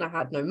working. I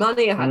had no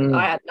money. I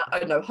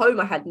had no home.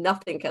 I had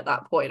nothing at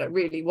that point. I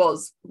really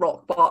was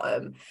rock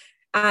bottom.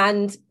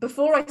 And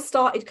before I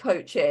started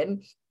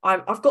coaching,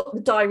 I've got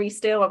the diary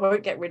still. I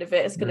won't get rid of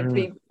it. It's going to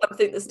be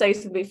something that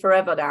stays with me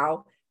forever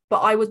now. But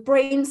I was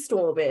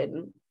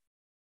brainstorming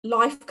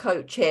life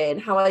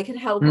coaching, how I can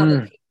help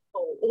other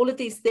people, all of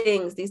these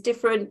things, these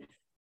different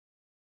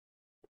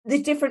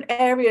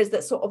areas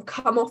that sort of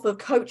come off of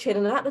coaching.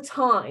 And at the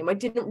time, I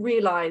didn't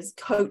realize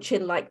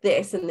coaching like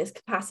this in this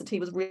capacity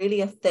was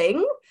really a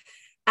thing.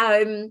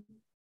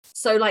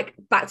 So like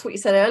back to what you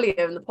said earlier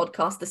in the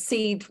podcast, the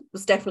seed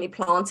was definitely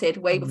planted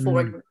way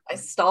before I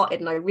started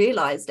and I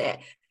realized it.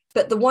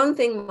 But the one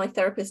thing my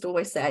therapist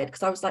always said,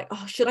 because I was like,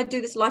 should I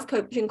do this life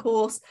coaching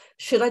course?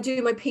 Should I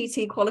do my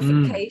PT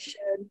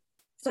qualification?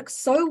 It's like,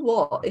 so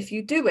what? If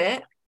you do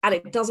it and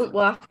it doesn't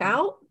work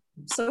out,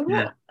 so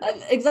what?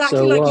 Exactly,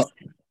 so like what? You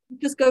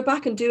said, just go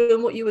back and do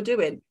what you were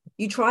doing.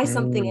 You try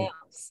something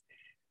else.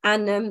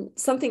 And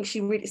something she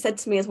really said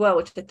to me as well,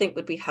 which I think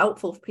would be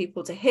helpful for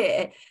people to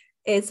hear,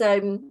 is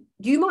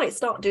you might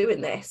start doing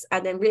this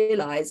and then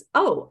realize,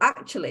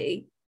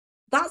 actually,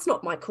 that's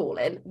not my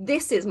calling.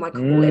 This is my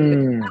calling,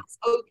 because that's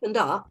opened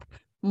up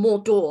more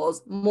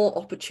doors, more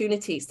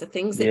opportunities to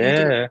things that you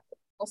didn't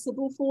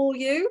possible for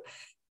you.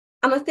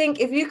 And I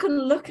think if you can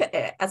look at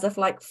it as if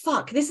like,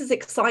 fuck, this is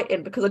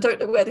exciting because I don't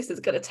know where this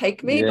is going to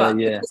take me,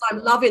 because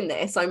I'm loving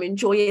this, I'm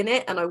enjoying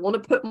it, and I want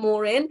to put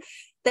more in,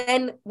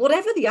 then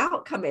whatever the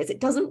outcome is, it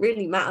doesn't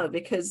really matter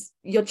because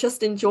you're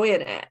just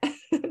enjoying it.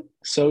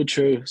 So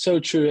true.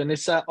 And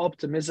it's that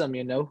optimism,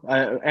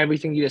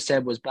 everything you just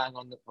said was bang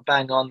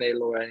on there,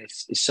 Laura. And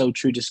it's so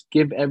true. Just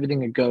give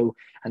everything a go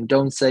and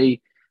don't say,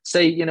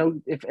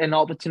 if an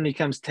opportunity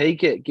comes,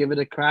 take it, give it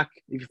a crack.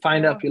 If you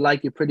find out if you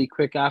like it pretty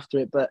quick after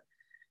it, but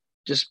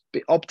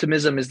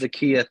optimism is the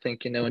key, I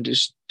think, and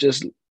just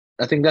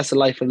I think that's the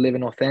life of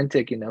living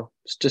authentic,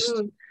 it's just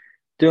Mm,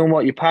 doing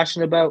what you're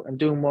passionate about and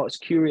doing what's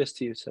curious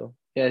to you. So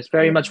yeah, it's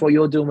very yeah. much what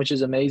you're doing, which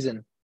is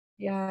amazing.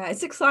 Yeah,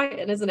 it's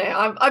exciting, isn't it?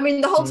 I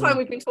mean, the whole time Mm.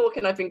 we've been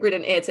talking, I've been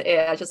grinning ear to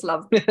ear. I just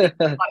love these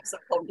types of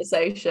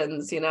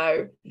conversations.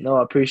 No,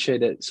 I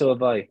appreciate it. So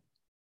have I.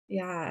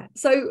 Yeah.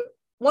 So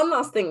one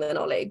last thing then,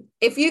 Ollie.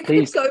 If you could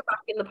Please. go back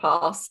in the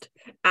past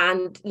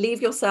and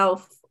leave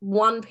yourself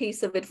one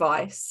piece of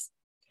advice,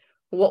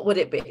 what would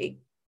it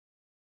be?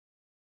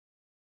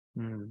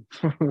 Mm.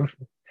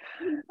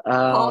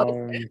 Hard.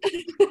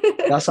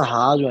 That's a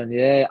hard one.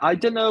 Yeah, I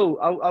don't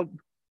know.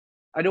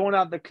 I don't want to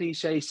have the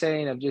cliche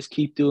saying of just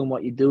keep doing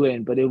what you're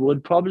doing, but it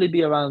would probably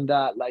be around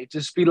that. Like,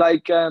 just be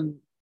like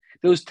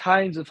those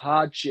times of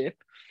hardship.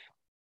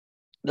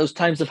 Those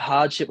times of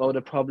hardship, I would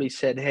have probably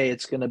said, "Hey,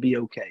 it's gonna be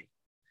okay.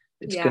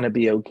 It's Yeah. gonna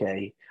be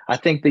okay." I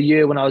think the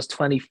year when I was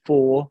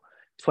 24,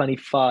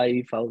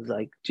 25, I was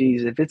like,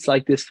 "Geez, if it's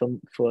like this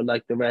for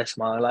like the rest of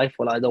my life,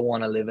 well, I don't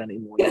want to live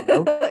anymore."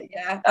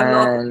 Yeah, a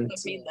lot of people And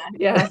have been there.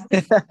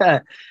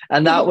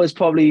 and Yeah. that was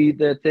probably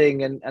the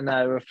thing. And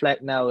I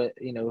reflect now,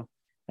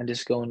 and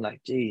just going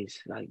like, geez,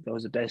 like that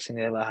was the best thing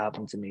that ever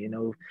happened to me.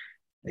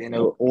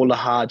 All the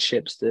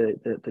hardships,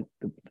 the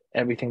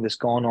everything that's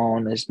gone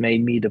on has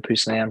made me the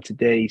person I am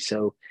today.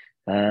 So,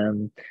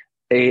 um,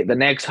 the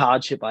next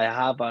hardship I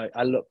have,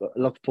 I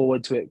look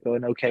forward to it,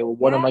 going, okay, well,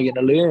 what am Yeah. I going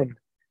to learn?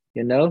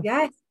 You know,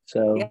 Yes. Yeah.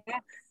 so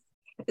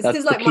This that's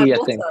is the like my key, I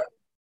motto. think.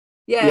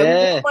 Yeah, what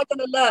Yeah, am I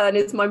going to learn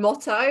is my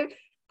motto.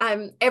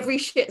 Every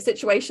shit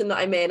situation that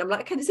I'm in, I'm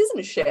like, okay, this isn't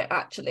a shit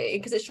actually,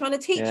 because it's trying to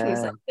teach me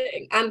yeah,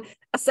 something. And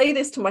I say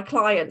this to my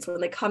clients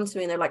when they come to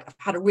me and they're like, I've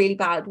had a really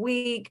bad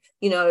week,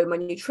 my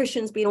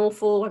nutrition's been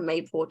awful, I've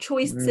made poor mm,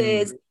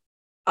 choices,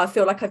 I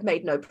feel like I've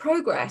made no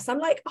progress. I'm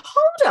like,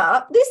 hold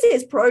up, this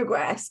is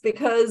progress,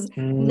 because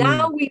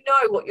now mm, we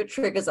know what your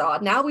triggers are.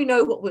 Now we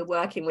know what we're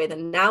working with,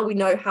 and now we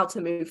know how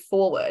to move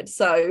forward.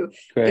 So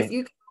if great.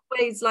 you can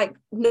always like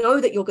know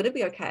that you're going to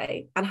be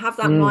okay and have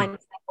that Mm. mindset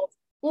of,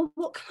 well,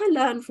 what can I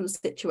learn from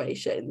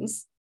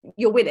situations?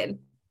 You're winning.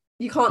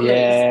 You can't lose.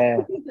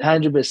 Yeah,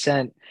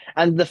 100%.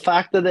 And the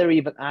fact that they're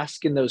even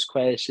asking those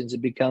questions,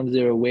 it becomes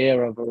they're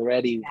aware of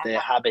already their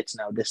habits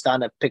now. They're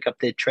starting to pick up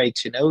their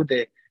traits,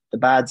 the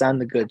bads and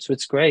the good. So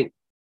it's great.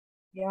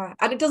 Yeah,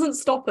 and it doesn't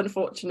stop,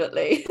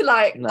 unfortunately.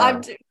 Like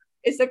No.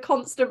 it's a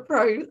constant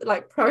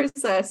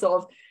process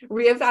of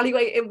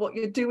reevaluating what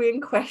you're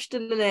doing,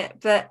 questioning it.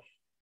 But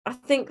I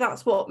think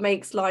that's what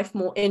makes life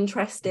more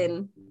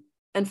interesting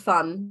and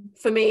fun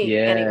for me,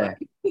 anyway.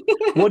 Yeah.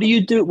 What do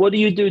you do? What do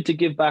you do to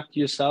give back to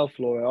yourself,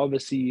 Laura?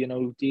 Obviously,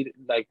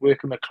 like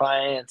working with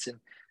clients and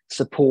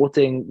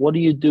supporting. What do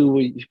you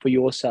do for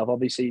yourself?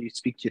 Obviously, you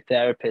speak to your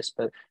therapist,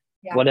 but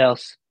Yeah. what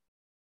else?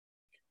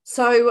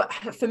 So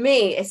for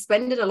me, it's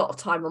spending a lot of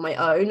time on my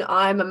own.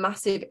 I'm a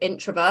massive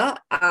introvert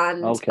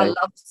and I Okay.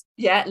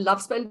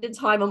 love spending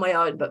time on my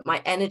own, but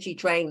my energy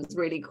drains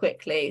really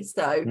quickly.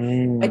 So I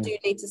Mm, do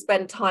need to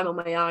spend time on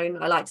my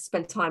own. I like to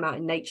spend time out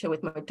in nature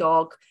with my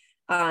dog.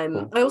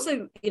 cool. I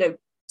also,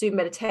 do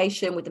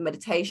meditation with the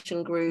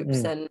meditation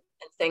groups Mm, and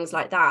things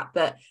like that.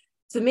 But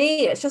for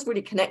me, it's just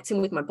really connecting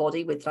with my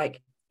body with like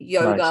nice.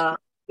 yoga,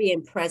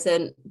 being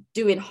present,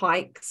 doing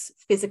hikes,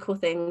 physical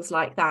things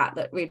like that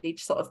really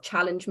sort of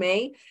challenge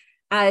me.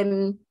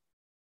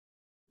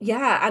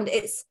 Yeah, and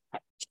it's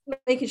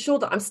making sure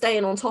that I'm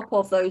staying on top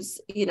of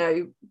those,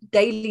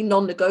 daily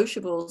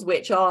non-negotiables,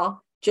 which are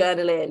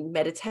journaling,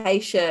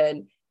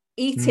 meditation,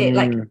 eating,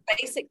 like Mm,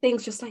 basic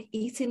things, just like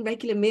eating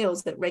regular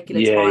meals at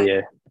regular yeah, times.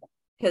 yeah.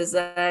 Because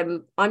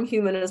I'm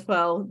human as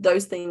well.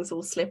 Those things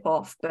will slip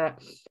off. But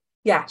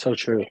yeah, So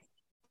true.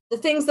 the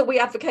things that we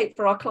advocate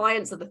for our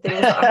clients are the things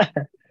that I have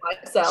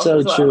myself So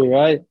as well. true,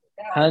 right?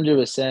 Yeah.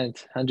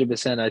 100%.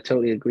 100%. I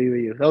totally agree with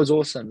you. That was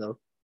awesome, though.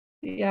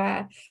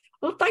 Yeah.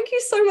 Well, thank you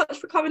so much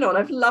for coming on.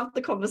 I've loved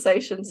the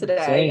conversation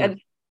today. Same.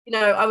 And,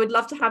 I would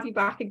love to have you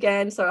back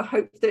again. So I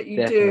hope that you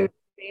do. Definitely. It's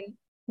been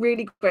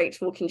really great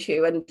talking to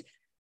you. And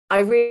I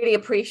really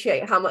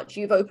appreciate how much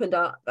you've opened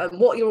up and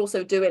what you're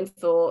also doing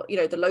for,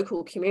 the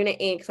local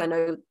community, because I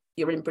know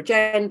you're in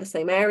Bridgend, the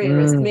same area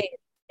as Mm, me.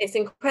 It's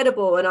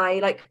incredible. And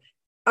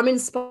I'm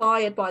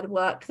inspired by the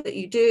work that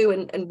you do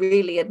and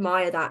really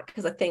admire that,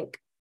 because I think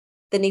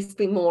there needs to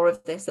be more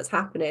of this that's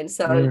happening.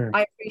 So mm.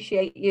 I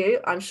appreciate you.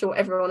 I'm sure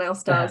everyone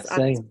else does.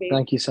 And it's Same. been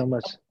Thank you so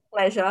much. a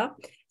pleasure.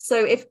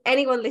 So if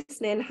anyone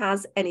listening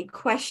has any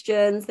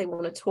questions, they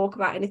want to talk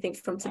about anything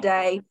from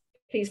today,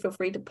 please feel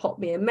free to pop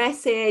me a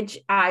message.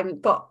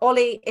 But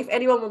Ollie, if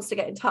anyone wants to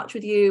get in touch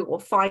with you or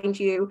find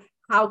you,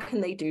 how can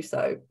they do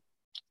so?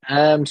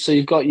 So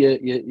you've got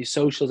your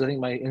socials. I think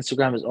my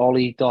Instagram is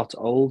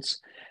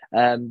ollie.olds.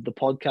 The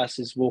podcast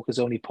is Walkers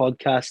Only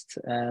Podcast.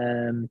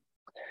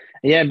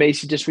 Yeah,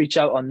 basically just reach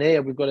out on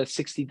there. We've got a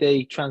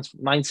 60-day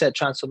mindset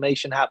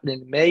transformation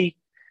happening in May.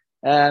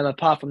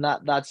 Apart from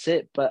that, that's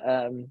it. But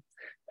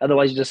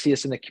otherwise, you just see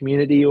us in the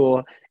community,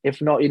 or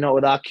if not, you're not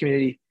with our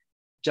community.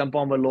 jump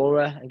on with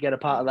Laura and get a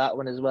part of that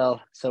one as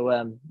well. So,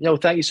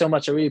 thank you so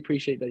much. I really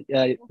appreciate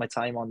my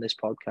time on this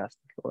podcast,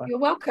 Laura. You're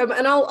welcome.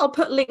 And I'll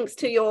put links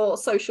to your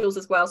socials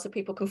as well so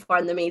people can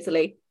find them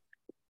easily.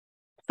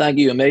 Thank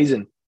you.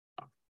 Amazing.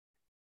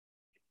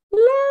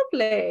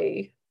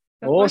 Lovely.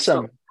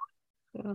 Awesome.